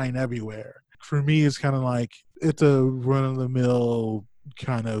flying everywhere. For me, it's kind of like, it's a run-of-the-mill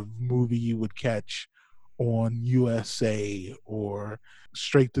kind of movie you would catch on USA or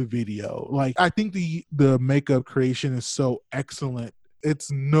straight to video. Like, I think the makeup creation is so excellent.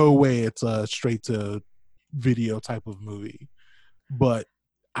 It's no way it's a straight to video type of movie. But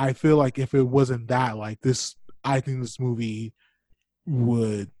I feel like if it wasn't that, like this, I think this movie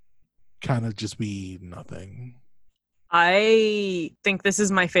would kind of just be nothing. I think this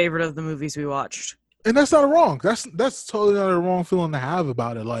is my favorite of the movies we watched. And that's not wrong. That's totally not a wrong feeling to have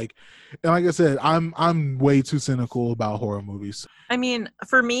about it. Like, and like I said, I'm way too cynical about horror movies. I mean,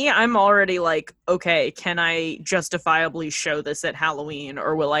 for me, I'm already like, okay, can I justifiably show this at Halloween,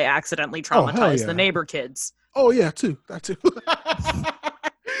 or will I accidentally traumatize the neighbor kids? Oh yeah, that too.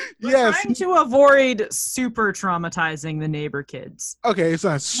 Yes. Trying to avoid super traumatizing the neighbor kids. Okay, it's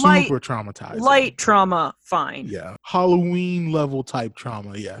not super traumatizing. Light trauma, fine. Yeah. Halloween level type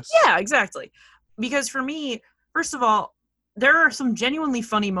trauma, yes. Yeah, exactly. Because for me, first of all, there are some genuinely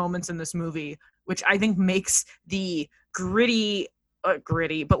funny moments in this movie, which I think makes the gritty,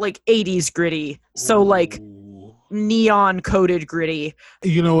 but like 80s gritty. So like neon coated gritty.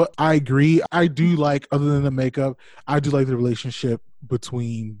 You know what? I agree. I do like, other than the makeup, I do like the relationship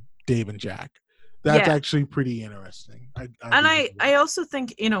between Dave and Jack. That's actually pretty interesting. I also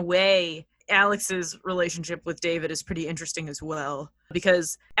think, in a way, Alex's relationship with David is pretty interesting as well,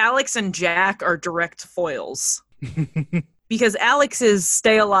 because Alex and Jack are direct foils. Because Alex is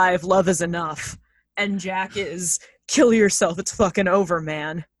stay alive, love is enough, and Jack is kill yourself, it's fucking over,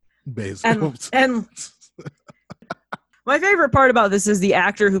 man. Basically. And my favorite part about this is the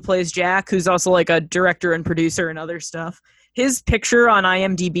actor who plays Jack, who's also like a director and producer and other stuff. His picture on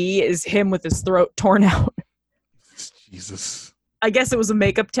IMDb is him with his throat torn out. Jesus. I guess it was a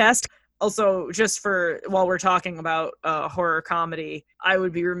makeup test. Also, just for while we're talking about horror comedy, I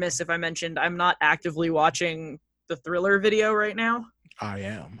would be remiss if I mentioned I'm not actively watching the Thriller video right now. I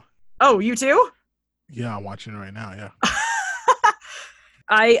am. Oh, you too? Yeah, I'm watching it right now, yeah.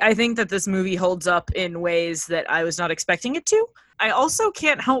 I think that this movie holds up in ways that I was not expecting it to. I also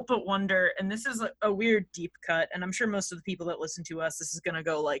can't help but wonder, and this is a weird deep cut, and I'm sure most of the people that listen to us, this is going to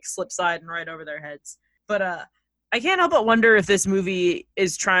go like slip side and right over their heads. But I can't help but wonder if this movie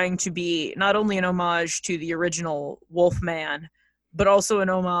is trying to be not only an homage to the original Wolfman, but also an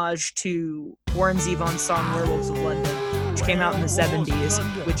homage to Warren Zevon's song Werewolves of London, which came out in the 70s,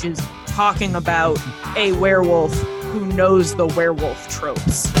 which is talking about a werewolf who knows the werewolf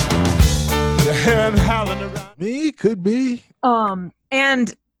tropes. Me? Could be.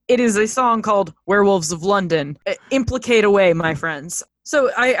 And it is a song called Werewolves of London. Implicate away, my friends.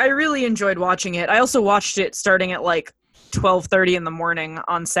 So I really enjoyed watching it. I also watched it starting at like 12:30 in the morning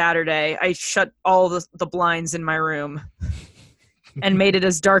on Saturday. I shut all the blinds in my room and made it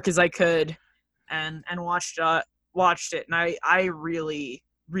as dark as I could and watched it. And I really,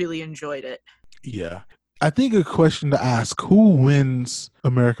 really enjoyed it. Yeah. I think a question to ask, who wins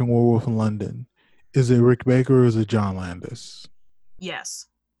American Werewolf in London? Is it Rick Baker or is it John Landis? Yes.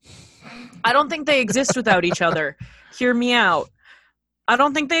 I don't think they exist without each other. Hear me out. I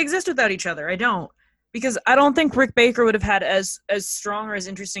don't think they exist without each other. I don't. Because I don't think Rick Baker would have had as strong or as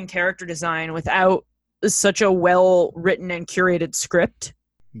interesting character design without such a well-written and curated script.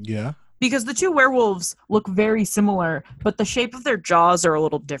 Yeah. Because the two werewolves look very similar, but the shape of their jaws are a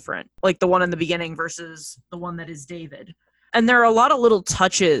little different. Like the one in the beginning versus the one that is David. And there are a lot of little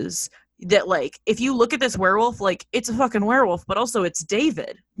touches that, like, if you look at this werewolf, like, it's a fucking werewolf, but also it's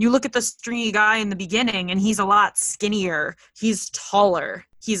David. You look at the stringy guy in the beginning, and he's a lot skinnier. He's taller.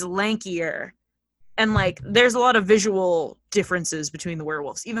 He's lankier. And like there's a lot of visual differences between the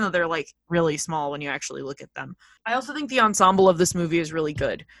werewolves, even though they're like really small when you actually look at them. I also think the ensemble of this movie is really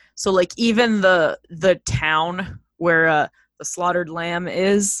good. So like even the town where the slaughtered lamb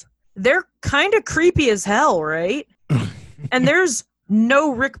is, they're kind of creepy as hell, right? And there's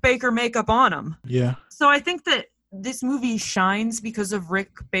no Rick Baker makeup on them. Yeah. So I think that this movie shines because of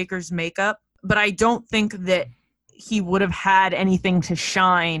Rick Baker's makeup, but I don't think that he would have had anything to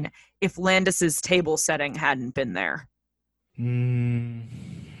shine if Landis's table setting hadn't been there. I'm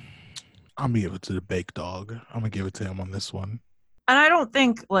gonna give it to the Bake Dog. I'm gonna give it to him on this one. And I don't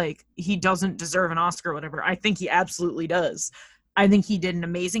think like he doesn't deserve an Oscar or whatever. I think he absolutely does. I think he did an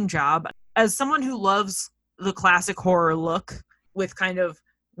amazing job. As someone who loves the classic horror look with kind of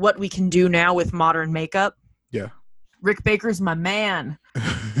what we can do now with modern makeup. Yeah. Rick Baker's my man.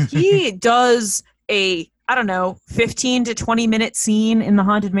 He does a, I don't know, 15 to 20 minute scene in the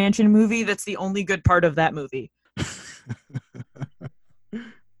Haunted Mansion movie. That's the only good part of that movie.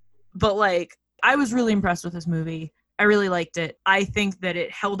 But like, I was really impressed with this movie. I really liked it. I think that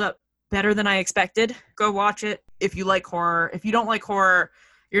it held up better than I expected. Go watch it if you like horror. If you don't like horror,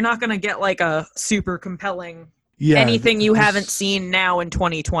 you're not going to get like a super compelling anything you haven't seen now in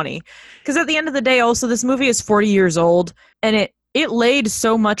 2020. Because at the end of the day, also, this movie is 40 years old, and it laid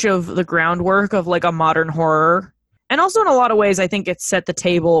so much of the groundwork of like a modern horror. And also in a lot of ways, I think it set the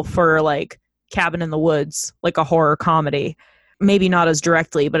table for like Cabin in the Woods, like a horror comedy. Maybe not as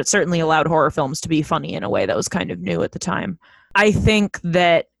directly, but it certainly allowed horror films to be funny in a way that was kind of new at the time. I think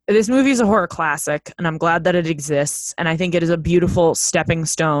that this movie is a horror classic, and I'm glad that it exists. And I think it is a beautiful stepping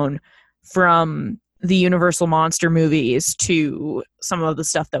stone from the Universal monster movies to some of the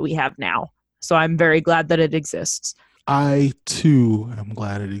stuff that we have now. So I'm very glad that it exists. I, too, am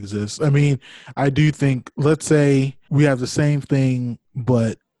glad it exists. I mean, I do think, let's say we have the same thing,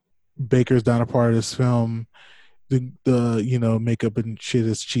 but Baker's not a part of this film. The you know, makeup and shit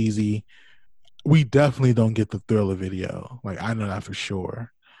is cheesy. We definitely don't get the Thriller video. Like, I know that for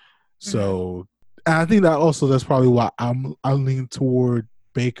sure. So, and I think that's probably why I lean toward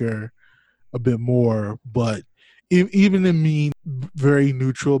Baker a bit more. But even in me very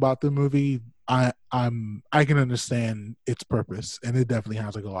neutral about the movie, I can understand its purpose, and it definitely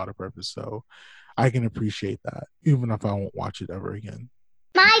has like a lot of purpose. So I can appreciate that, even if I won't watch it ever again.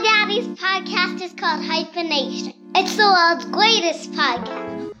 My daddy's podcast is called Hyphenation. It's the world's greatest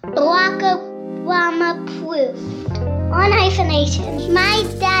podcast. Barack Obama proved. On Hyphenation, my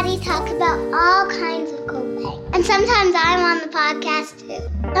daddy talks about all kinds of cool things. And sometimes I'm on the podcast too.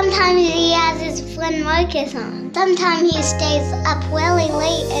 Sometimes he has his friend Marcus on. Sometimes he stays up really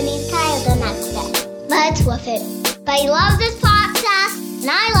late and he's tired the next day. But it's worth it. But he loves this podcast and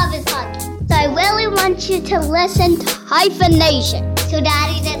I love his podcast. So I really want you to listen to Hyphenation. So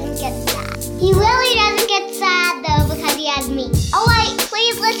Daddy doesn't get sad. He really doesn't get sad, though, because he has me. All right,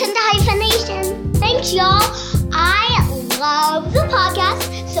 please listen to Hyphenation. Thanks, y'all. I love the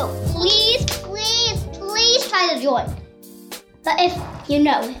podcast, so please, please, please try to join. But if you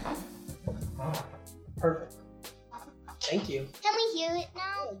know him. Perfect. Thank you. Can we hear it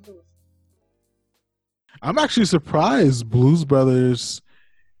now? I'm actually surprised Blues Brothers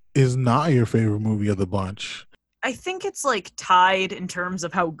is not your favorite movie of the bunch. I think it's like tied in terms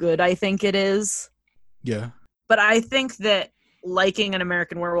of how good I think it is. Yeah. But I think that liking An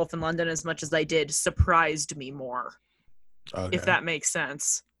American Werewolf in London as much as I did surprised me more. Okay. If that makes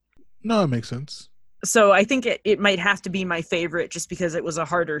sense. No, it makes sense. So I think it might have to be my favorite just because it was a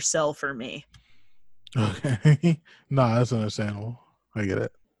harder sell for me. Okay. No, that's understandable. I get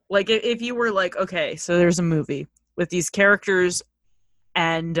it. Like if you were like, okay, so there's a movie with these characters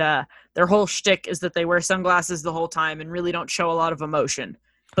and their whole shtick is that they wear sunglasses the whole time and really don't show a lot of emotion.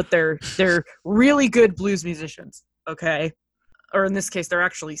 But they're really good blues musicians, okay? Or in this case, they're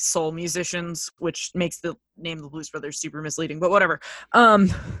actually soul musicians, which makes the name of the Blues Brothers super misleading, but whatever.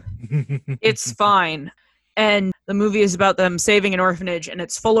 It's fine. And the movie is about them saving an orphanage, and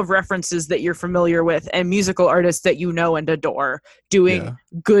it's full of references that you're familiar with and musical artists that you know and adore doing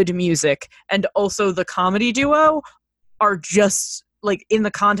good music. And also the comedy duo are just, like, in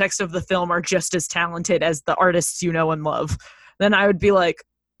the context of the film, are just as talented as the artists you know and love. Then I would be like,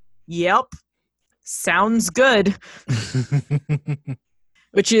 yep, sounds good.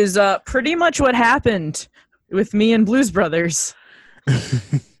 Which is pretty much what happened with me and Blues Brothers.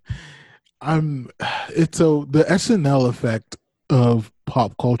 The SNL effect of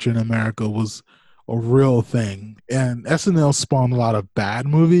pop culture in America was a real thing, and SNL spawned a lot of bad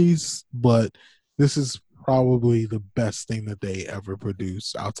movies, but this is probably the best thing that they ever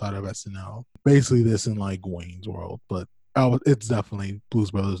produced outside of SNL. Basically this and like Wayne's World, but it's definitely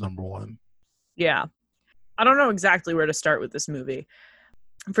Blues Brothers number one. Yeah. I don't know exactly where to start with this movie.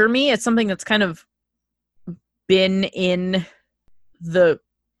 For me, it's something that's kind of been in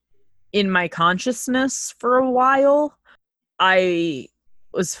my consciousness for a while. I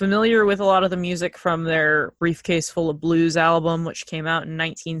was familiar with a lot of the music from their Briefcase Full of Blues album, which came out in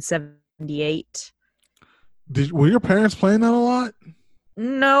 1978. Were your parents playing that a lot?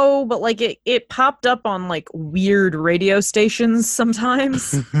 No, but like it popped up on like weird radio stations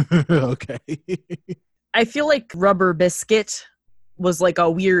sometimes. Okay. I feel like Rubber Biscuit was like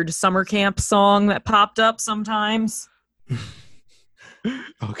a weird summer camp song that popped up sometimes.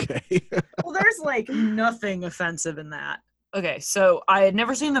 Okay. Well, there's like nothing offensive in that. Okay, so I had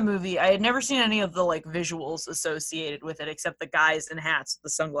never seen the movie. I had never seen any of the like visuals associated with it except the guys in hats with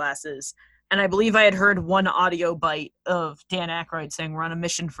the sunglasses. And I believe I had heard one audio bite of Dan Aykroyd saying, "We're on a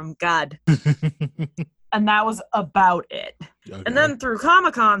mission from God." And that was about it. Okay. And then through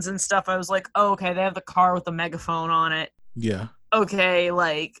Comic-Cons and stuff, I was like, oh, okay, they have the car with the megaphone on it. Yeah. Okay,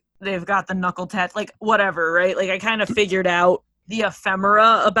 like, they've got the knuckle tat, like, whatever, right? Like, I kind of figured out the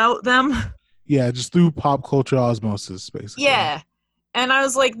ephemera about them. Yeah, just through pop culture osmosis, basically. Yeah. And I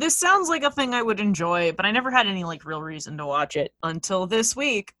was like, this sounds like a thing I would enjoy, but I never had any, like, real reason to watch it until this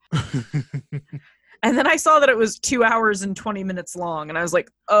week. And then I saw that it was 2 hours and 20 minutes long, and I was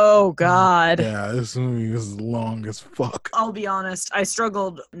like, oh, God. Yeah, this movie is long as fuck. I'll be honest, I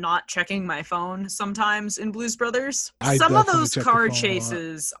struggled not checking my phone sometimes in Blues Brothers. I Some of definitely those check the car phone a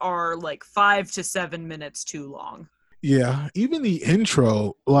chases are like 5 to 7 minutes too long. Yeah, even the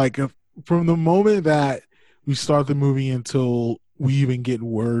intro, like from the moment that we start the movie until we even get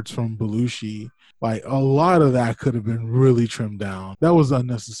words from Belushi, like a lot of that could have been really trimmed down. That was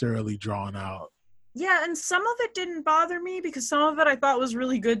unnecessarily drawn out. Yeah, and some of it didn't bother me because some of it I thought was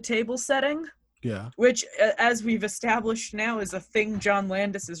really good table setting. Yeah. Which, as we've established now, is a thing John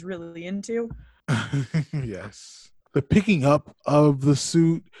Landis is really into. Yes. The picking up of the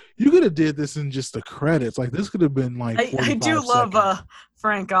suit, you could have did this in just the credits. Like, this could have been like I do love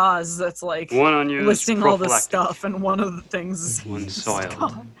Frank Oz that's like listing all this stuff, and one of the things one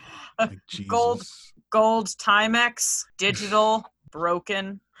soil. Like, gold Timex, digital,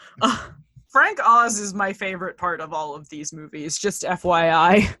 broken. Frank Oz is my favorite part of all of these movies, just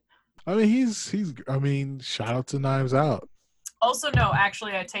FYI. I mean, shout out to Knives Out. Also, no,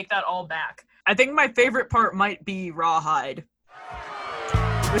 actually, I take that all back. I think my favorite part might be Rawhide,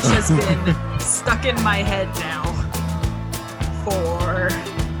 which has been stuck in my head now for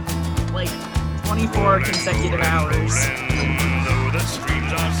like 24 consecutive hours. Though the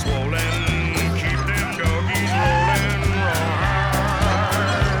streams are swollen, keep them doggies rolling.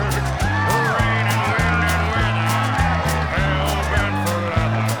 Rain and wind and weather, hell-bent for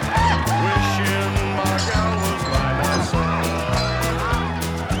leather, wishing my gal was by my side.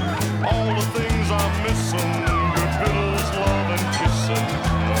 All the things I'm missing, good fiddles, love and kissing,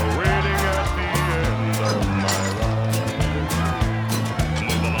 are waiting at the end of my ride.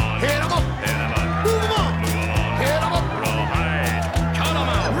 Move along, hit 'em up, hit 'em up, move 'em on, move along, hit 'em up, rawhide, cut 'em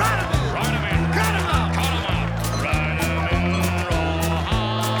out, ride 'em in, cut 'em out, cut 'em out, ride 'em in rawhide.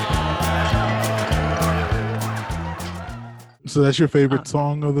 So that's your favorite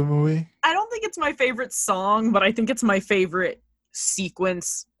song of the movie? I don't think it's my favorite song, but I think it's my favorite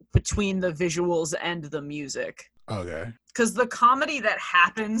sequence between the visuals and the music. Okay. Because the comedy that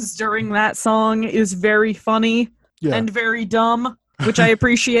happens during that song is very funny and very dumb, which I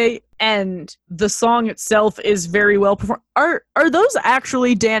appreciate. And the song itself is very well performed. Are those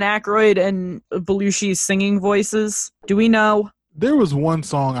actually Dan Aykroyd and Belushi's singing voices? Do we know? There was one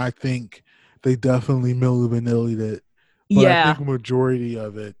song I think they definitely Milli Vanilli'd it. But I think majority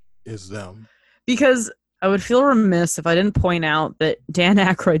of it is them. Because I would feel remiss if I didn't point out that Dan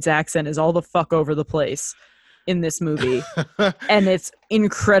Aykroyd's accent is all the fuck over the place in this movie. And it's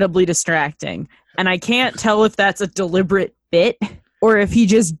incredibly distracting. And I can't tell if that's a deliberate bit or if he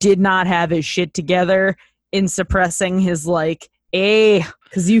just did not have his shit together in suppressing his like,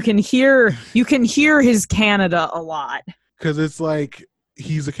 because you can hear his Canada a lot. Because it's like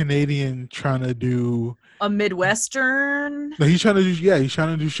he's a Canadian trying to do a Midwestern. No, he's trying to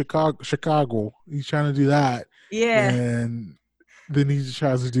do Chicago. He's trying to do that. Yeah. And then he just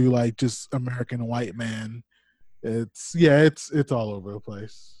tries to do like just American white man. It's all over the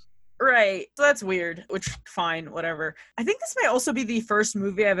place. Right. So that's weird, which fine, whatever. I think this may also be the first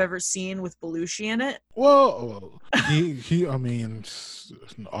movie I've ever seen with Belushi in it. Well, he I mean,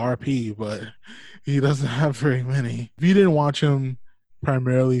 RP, but he doesn't have very many. If you didn't watch him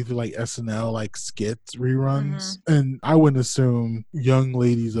primarily through like SNL, like skits, reruns, and I wouldn't assume young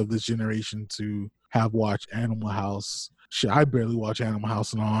ladies of this generation to have watched Animal House Shit, I barely watch Animal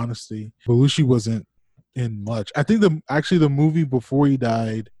House in all honesty. Belushi wasn't in much. I think the movie before he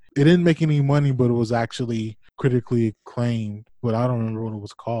died, it didn't make any money, but it was actually critically acclaimed. But I don't remember what it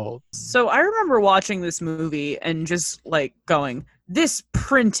was called. So I remember watching this movie and just like going, this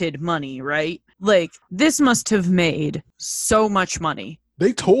printed money, right? Like, this must have made so much money.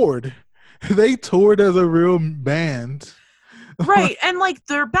 They toured. They toured as a real band. Right, and like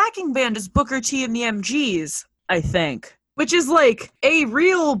their backing band is Booker T and the MGs, I think. Which is like a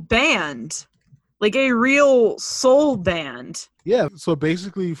real band. Like a real soul band. Yeah, so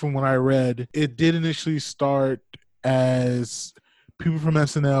basically from what I read, it did initially start as people from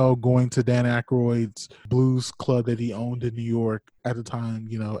SNL going to Dan Aykroyd's blues club that he owned in New York at the time.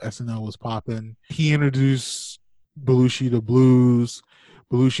 You know, SNL was popping. He introduced Belushi to blues.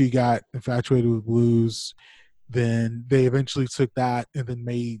 Belushi got infatuated with blues. Then they eventually took that and then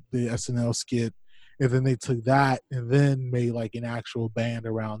made the SNL skit. And then they took that and then made like an actual band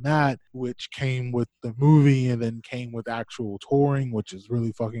around that, which came with the movie and then came with actual touring, which is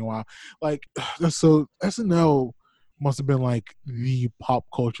really fucking wild. Like, so SNL must have been like the pop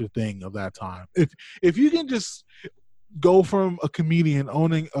culture thing of that time. If you can just go from a comedian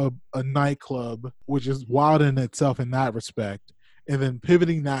owning a nightclub, which is wild in itself in that respect, and then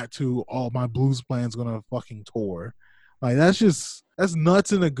pivoting that to, oh, my blues band's gonna fucking tour. Like, that's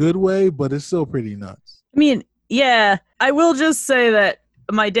nuts in a good way, but it's still pretty nuts. I mean, yeah, I will just say that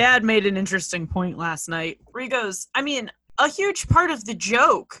my dad made an interesting point last night where he goes, I mean, a huge part of the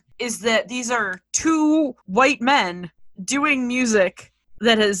joke is that these are two white men doing music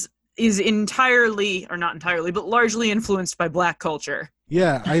that is entirely, or not entirely, but largely influenced by black culture.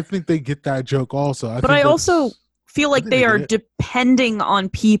 Yeah, I think they get that joke also. But I also feel like they are depending on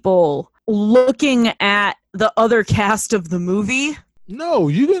people looking at the other cast of the movie. No,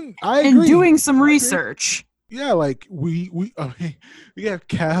 you can. I agree. And doing some research. Yeah, like we have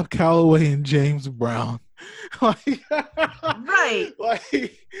Cab Calloway and James Brown. Right.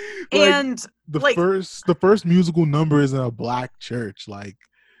 And the first musical number is in a black church. Like,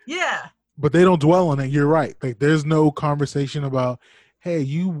 yeah. But they don't dwell on it. You're right. Like, there's no conversation about, hey,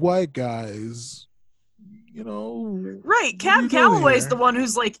 you white guys, you know. Right. Cab Calloway's the one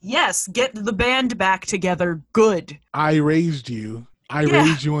who's like, yes, get the band back together. Good. I raised you. I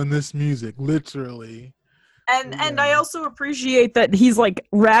raised you in this music, literally. And I also appreciate that he's like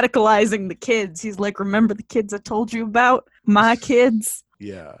radicalizing the kids. He's like, remember the kids I told you about? My kids?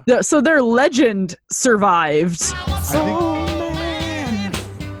 Yeah. So their legend survived.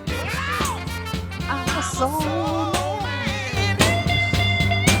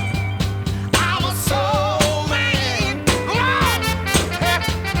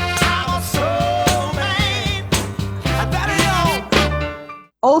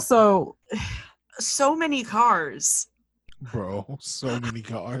 Also, so many cars. Bro, so many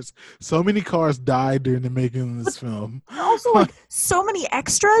cars. So many cars died during the making of this film. Also, like, so many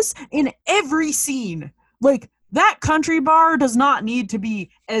extras in every scene. Like, that country bar does not need to be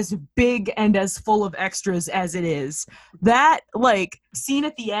as big and as full of extras as it is. That, like, scene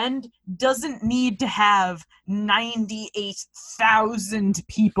at the end doesn't need to have 98,000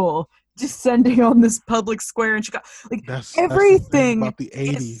 people descending on this public square in Chicago. Like, everything about the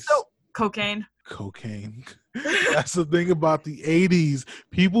 80s. is so cocaine. That's the thing about the 80s.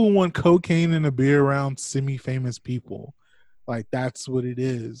 People want cocaine and a beer around semi-famous people. Like, that's what it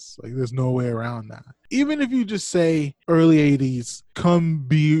is. Like, there's no way around that. Even if you just say early 80s, come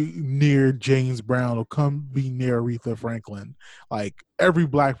be near James Brown or come be near Aretha Franklin. Like, every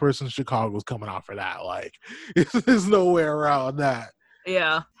black person in Chicago is coming out for that. Like, there's no way around that.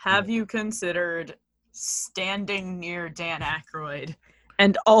 Yeah. Have you considered standing near Dan Aykroyd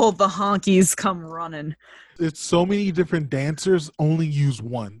and all the honkies come running? It's so many different dancers, only use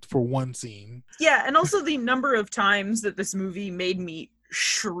one for one scene. Yeah, and also the number of times that this movie made me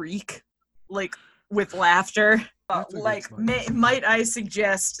shriek, like, with laughter. Like, might I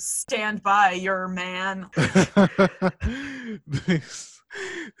suggest Stand By Your Man?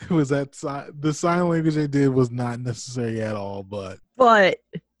 Was that the sign language they did was not necessary at all, but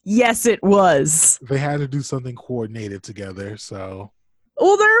yes, it was. They had to do something coordinated together, so.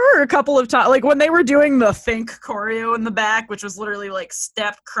 Well, there were a couple of times, like when they were doing the Think choreo in the back, which was literally like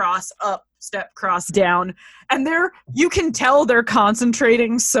step, cross, up, step, cross, down. And you can tell they're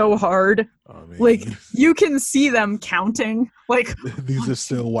concentrating so hard. Oh, like, you can see them counting. Like, these are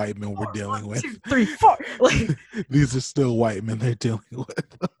still white men we're dealing with. 1, 2, 3, 4. Like, these are still white men they're dealing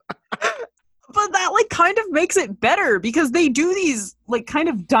with. But that, like, kind of makes it better because they do these, like, kind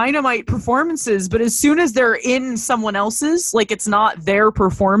of dynamite performances, but as soon as they're in someone else's, like, it's not their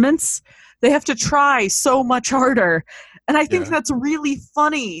performance, they have to try so much harder. And I think Yeah. that's really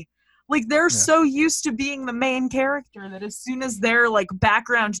funny. Like, they're so used to being the main character that as soon as they're, like,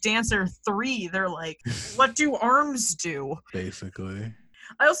 background dancer 3, they're like, what do arms do? Basically.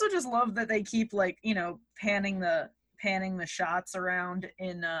 I also just love that they keep, like, you know, panning the shots around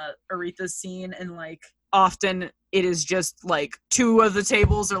in Aretha's scene, and, like, often it is just, like, 2 of the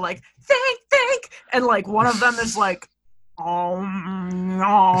tables are like, think, and, like, one of them is like,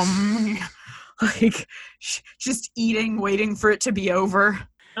 like, just eating, waiting for it to be over.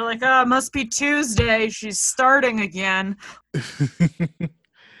 They're like, oh, it must be Tuesday. She's starting again.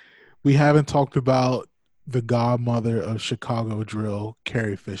 We haven't talked about the godmother of Chicago drill,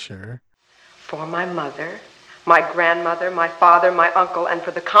 Carrie Fisher. For my mother, my grandmother, my father, my uncle, and for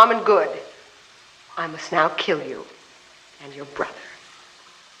the common good, I must now kill you and your brother.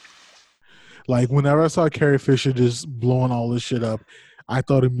 Like, whenever I saw Carrie Fisher just blowing all this shit up, I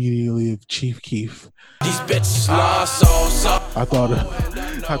thought immediately of Chief Keef. These bitches lie so. I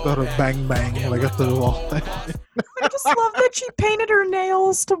thought of Bang Bang. Like, I thought of all that. I just love that she painted her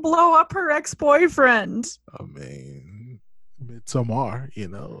nails to blow up her ex-boyfriend. I mean, Midsommar, you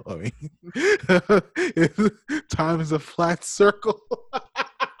know. I mean, time is a flat circle.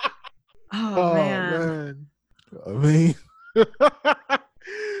 Oh, man. I mean,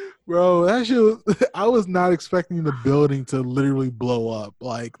 bro, that shit, I was not expecting the building to literally blow up.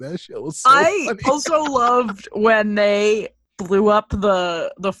 Like, that shit was so I funny. also loved when they blew up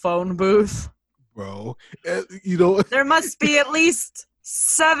the phone booth. Bro, you know, there must be at least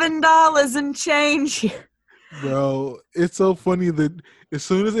 $7 and change here. Bro, it's so funny that as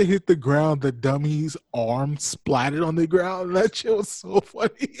soon as it hit the ground, the dummy's arm splattered on the ground. That shit was so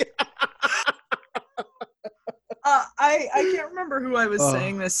funny. I can't remember who I was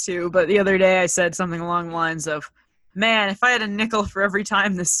saying this to, but the other day I said something along the lines of, man, if I had a nickel for every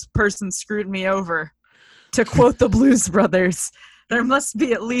time this person screwed me over, to quote the Blues Brothers, there must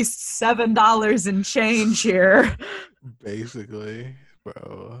be at least $7 and change here. Basically,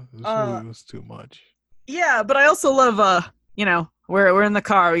 bro, this movie was too much. Yeah, but I also love, you know, we're in the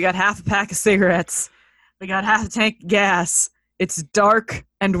car. We got half a pack of cigarettes. We got half a tank of gas. It's dark,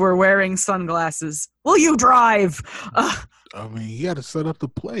 and we're wearing sunglasses. Will you drive? I mean, you got to set up the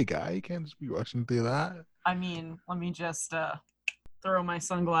play, guy. You can't just be rushing through that. I mean, let me just throw my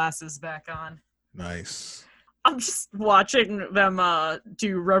sunglasses back on. Nice. I'm just watching them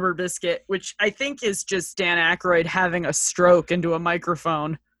do Rubber Biscuit, which I think is just Dan Aykroyd having a stroke into a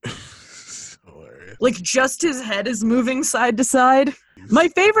microphone. Like, just his head is moving side to side. My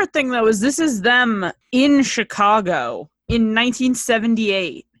favorite thing, though, is this is them in Chicago in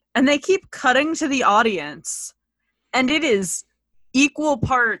 1978. And they keep cutting to the audience. And it is equal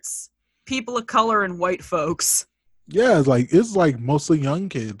parts people of color and white folks. Yeah, it's like mostly young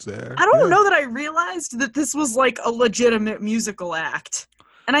kids there. I don't know that I realized that this was like a legitimate musical act.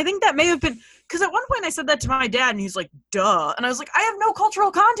 And I think that may have been, because at one point I said that to my dad and he's like, duh. And I was like, I have no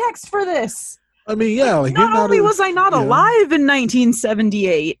cultural context for this. I mean, yeah, like, not only was I not alive in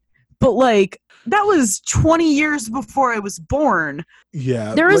 1978, but like that was 20 years before I was born.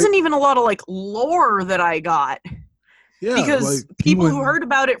 Yeah. There isn't even a lot of like lore that I got. Yeah, because like, people who heard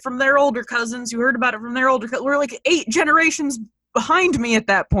about it from their older cousins, who heard about it from their older cousins, were like 8 generations behind me at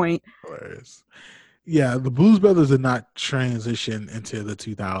that point. Yeah, the Blues Brothers did not transition into the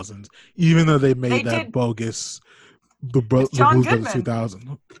 2000s, even though they made that bogus the Blues Brothers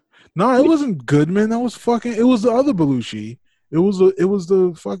 2000. No, it wasn't Goodman. That was fucking. It was the other Belushi. It was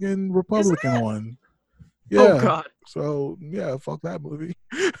the fucking Republican one. Yeah. Oh God. So yeah, fuck that movie.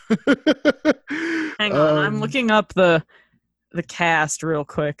 Hang on, I'm looking up the cast real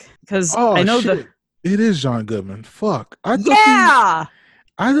quick because I know shit. It is John Goodman. Fuck. I thought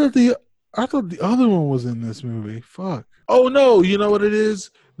the other one was in this movie. Fuck. Oh no, you know what it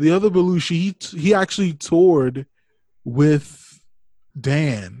is? The other Belushi, he actually toured with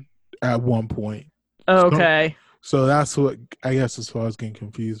Dan at one point. Okay. So that's what I guess as far as getting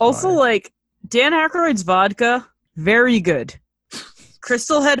confused. Also, like Dan Aykroyd's vodka, very good.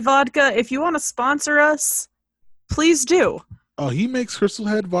 Crystal Head vodka, if you want to sponsor us, please do. Oh, he makes Crystal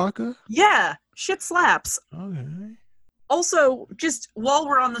Head vodka? Yeah, shit slaps. Okay. Also, just while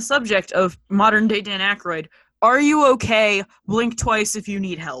we're on the subject of modern day Dan Aykroyd, are you okay? Blink twice if you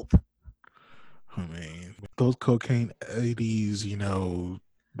need help. I mean, those cocaine 80s, you know,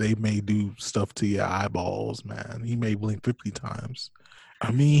 they may do stuff to your eyeballs, man. He may blink 50 times. I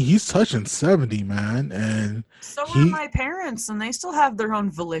mean, he's touching 70, man, and so are my parents, and they still have their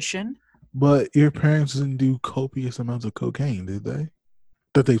own volition. But your parents didn't do copious amounts of cocaine, did they?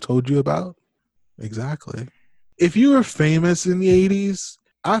 That they told you about? Exactly. If you were famous in the 80s,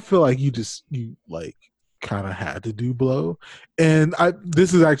 I feel like you kind of had to do blow. And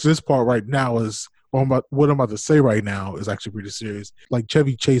this part right now is what I'm about to say right now is actually pretty serious. Like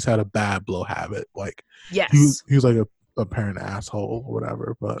Chevy Chase had a bad blow habit. Like Yes. he was like a parent asshole or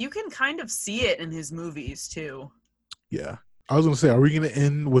whatever. But You can kind of see it in his movies too. yeah, I was gonna say, are we gonna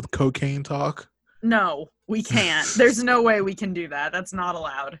end with cocaine talk? No, we can't. There's no way we can do that. That's not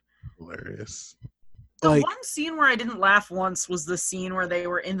allowed. Hilarious. The Like, one scene where I didn't laugh once was the scene where they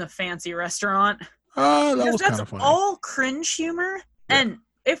were in the fancy restaurant. that Because was that's kind of funny. all cringe humor. And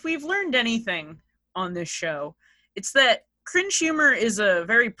if we've learned anything on this show, it's that cringe humor is a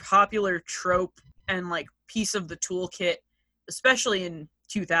very popular trope and like piece of the toolkit, especially in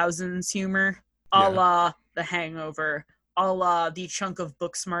 2000s humor, a la The Hangover, a la The Chunk of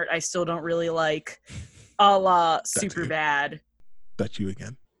Booksmart I still don't really like, a la Superbad. That's you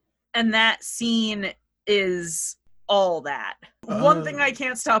again. And that scene is all that. One thing I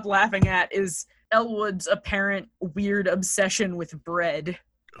can't stop laughing at is Elwood's apparent weird obsession with bread.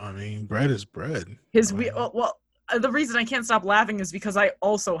 I mean, bread is bread. The reason I can't stop laughing is because I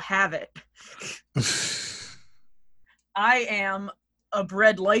also have it. I am a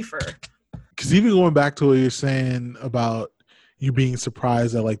bread lifer. Because even going back to what you're saying about you being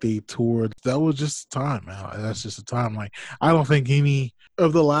surprised that like they toured, that was just time, man. That's just a time. Like, I don't think any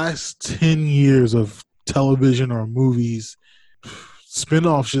of the last 10 years of television or movies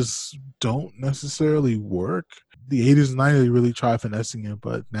spin-offs just don't necessarily work. The 80s and 90s they really try finessing it,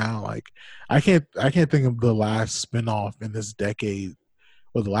 but now like I can't think of the last spin-off in this decade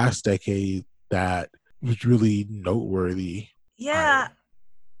or the last decade that was really noteworthy. Yeah.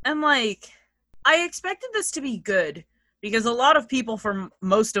 And like I expected this to be good because a lot of people for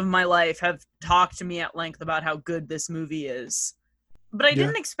most of my life have talked to me at length about how good this movie is. But I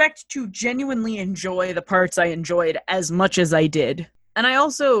didn't expect to genuinely enjoy the parts I enjoyed as much as I did. And I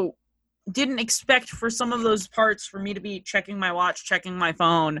also didn't expect for some of those parts for me to be checking my watch, checking my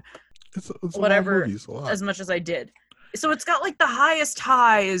phone, it's whatever, a lot. as much as I did. So it's got like the highest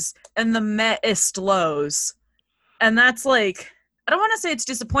highs and the meh-est lows. And that's like, I don't want to say it's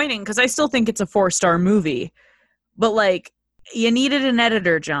disappointing because I still think it's a 4-star movie. But like, you needed an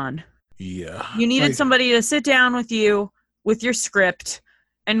editor, John. Yeah. You needed somebody to sit down with you with your script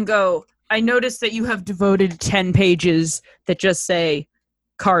and go, I noticed that you have devoted 10 pages that just say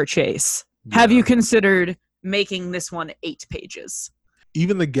car chase. Have you considered making this one 8 pages?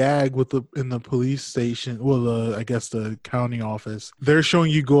 Even the gag with in the police station, I guess the county office, they're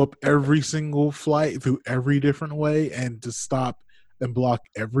showing you go up every single flight through every different way and to stop and block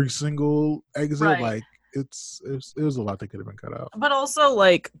every single exit. Right. Like it was a lot that could have been cut out. But also,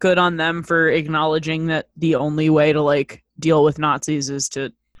 like, good on them for acknowledging that the only way to, like, deal with Nazis is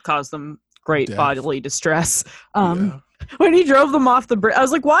to cause them great bodily distress. When he drove them off the bridge, I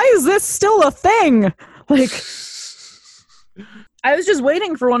was like, why is this still a thing? Like, I was just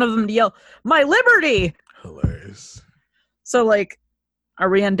waiting for one of them to yell, my liberty! Hilarious. So, like, are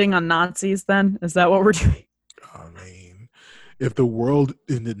we ending on Nazis then? Is that what we're doing? I mean, if the world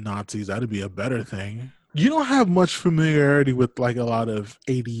ended Nazis, that'd be a better thing. You don't have much familiarity with like a lot of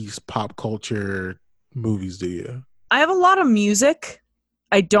 80s pop culture movies, do you? I have a lot of music.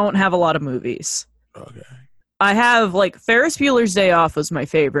 I don't have a lot of movies. Okay. I have, like, Ferris Bueller's Day Off was my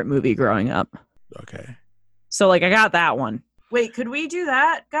favorite movie growing up. Okay. So, like, I got that one. Wait, could we do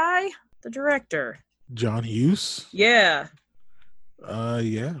that guy? The director. John Hughes? Yeah.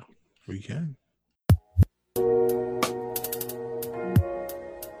 Yeah, we can.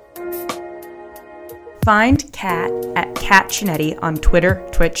 Find Kat at Kat Chinetti on Twitter,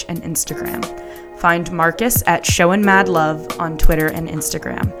 Twitch, and Instagram. Find Marcus at Show and Mad Love on Twitter and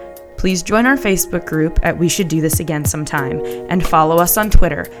Instagram. Please join our Facebook group at We Should Do This Again Sometime and follow us on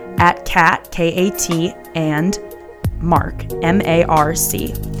Twitter at Kat, K-A-T, and Mark,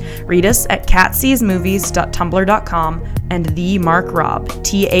 M-A-R-C. Read us at catseesmovies.tumblr.com and the Mark Rob,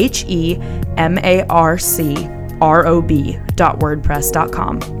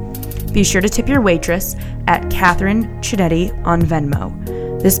 TheMarkRob.wordpress.com. Be sure to tip your waitress at Catherine Chinetti on Venmo.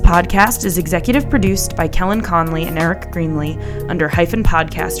 This podcast is executive produced by Kellen Conley and Eric Greenlee under Hyphen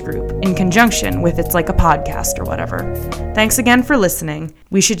Podcast Group in conjunction with It's Like a Podcast or whatever. Thanks again for listening.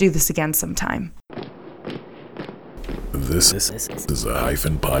 We should do this again sometime. This is a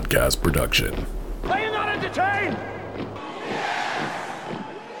Hyphen Podcast production. Are you not entertained?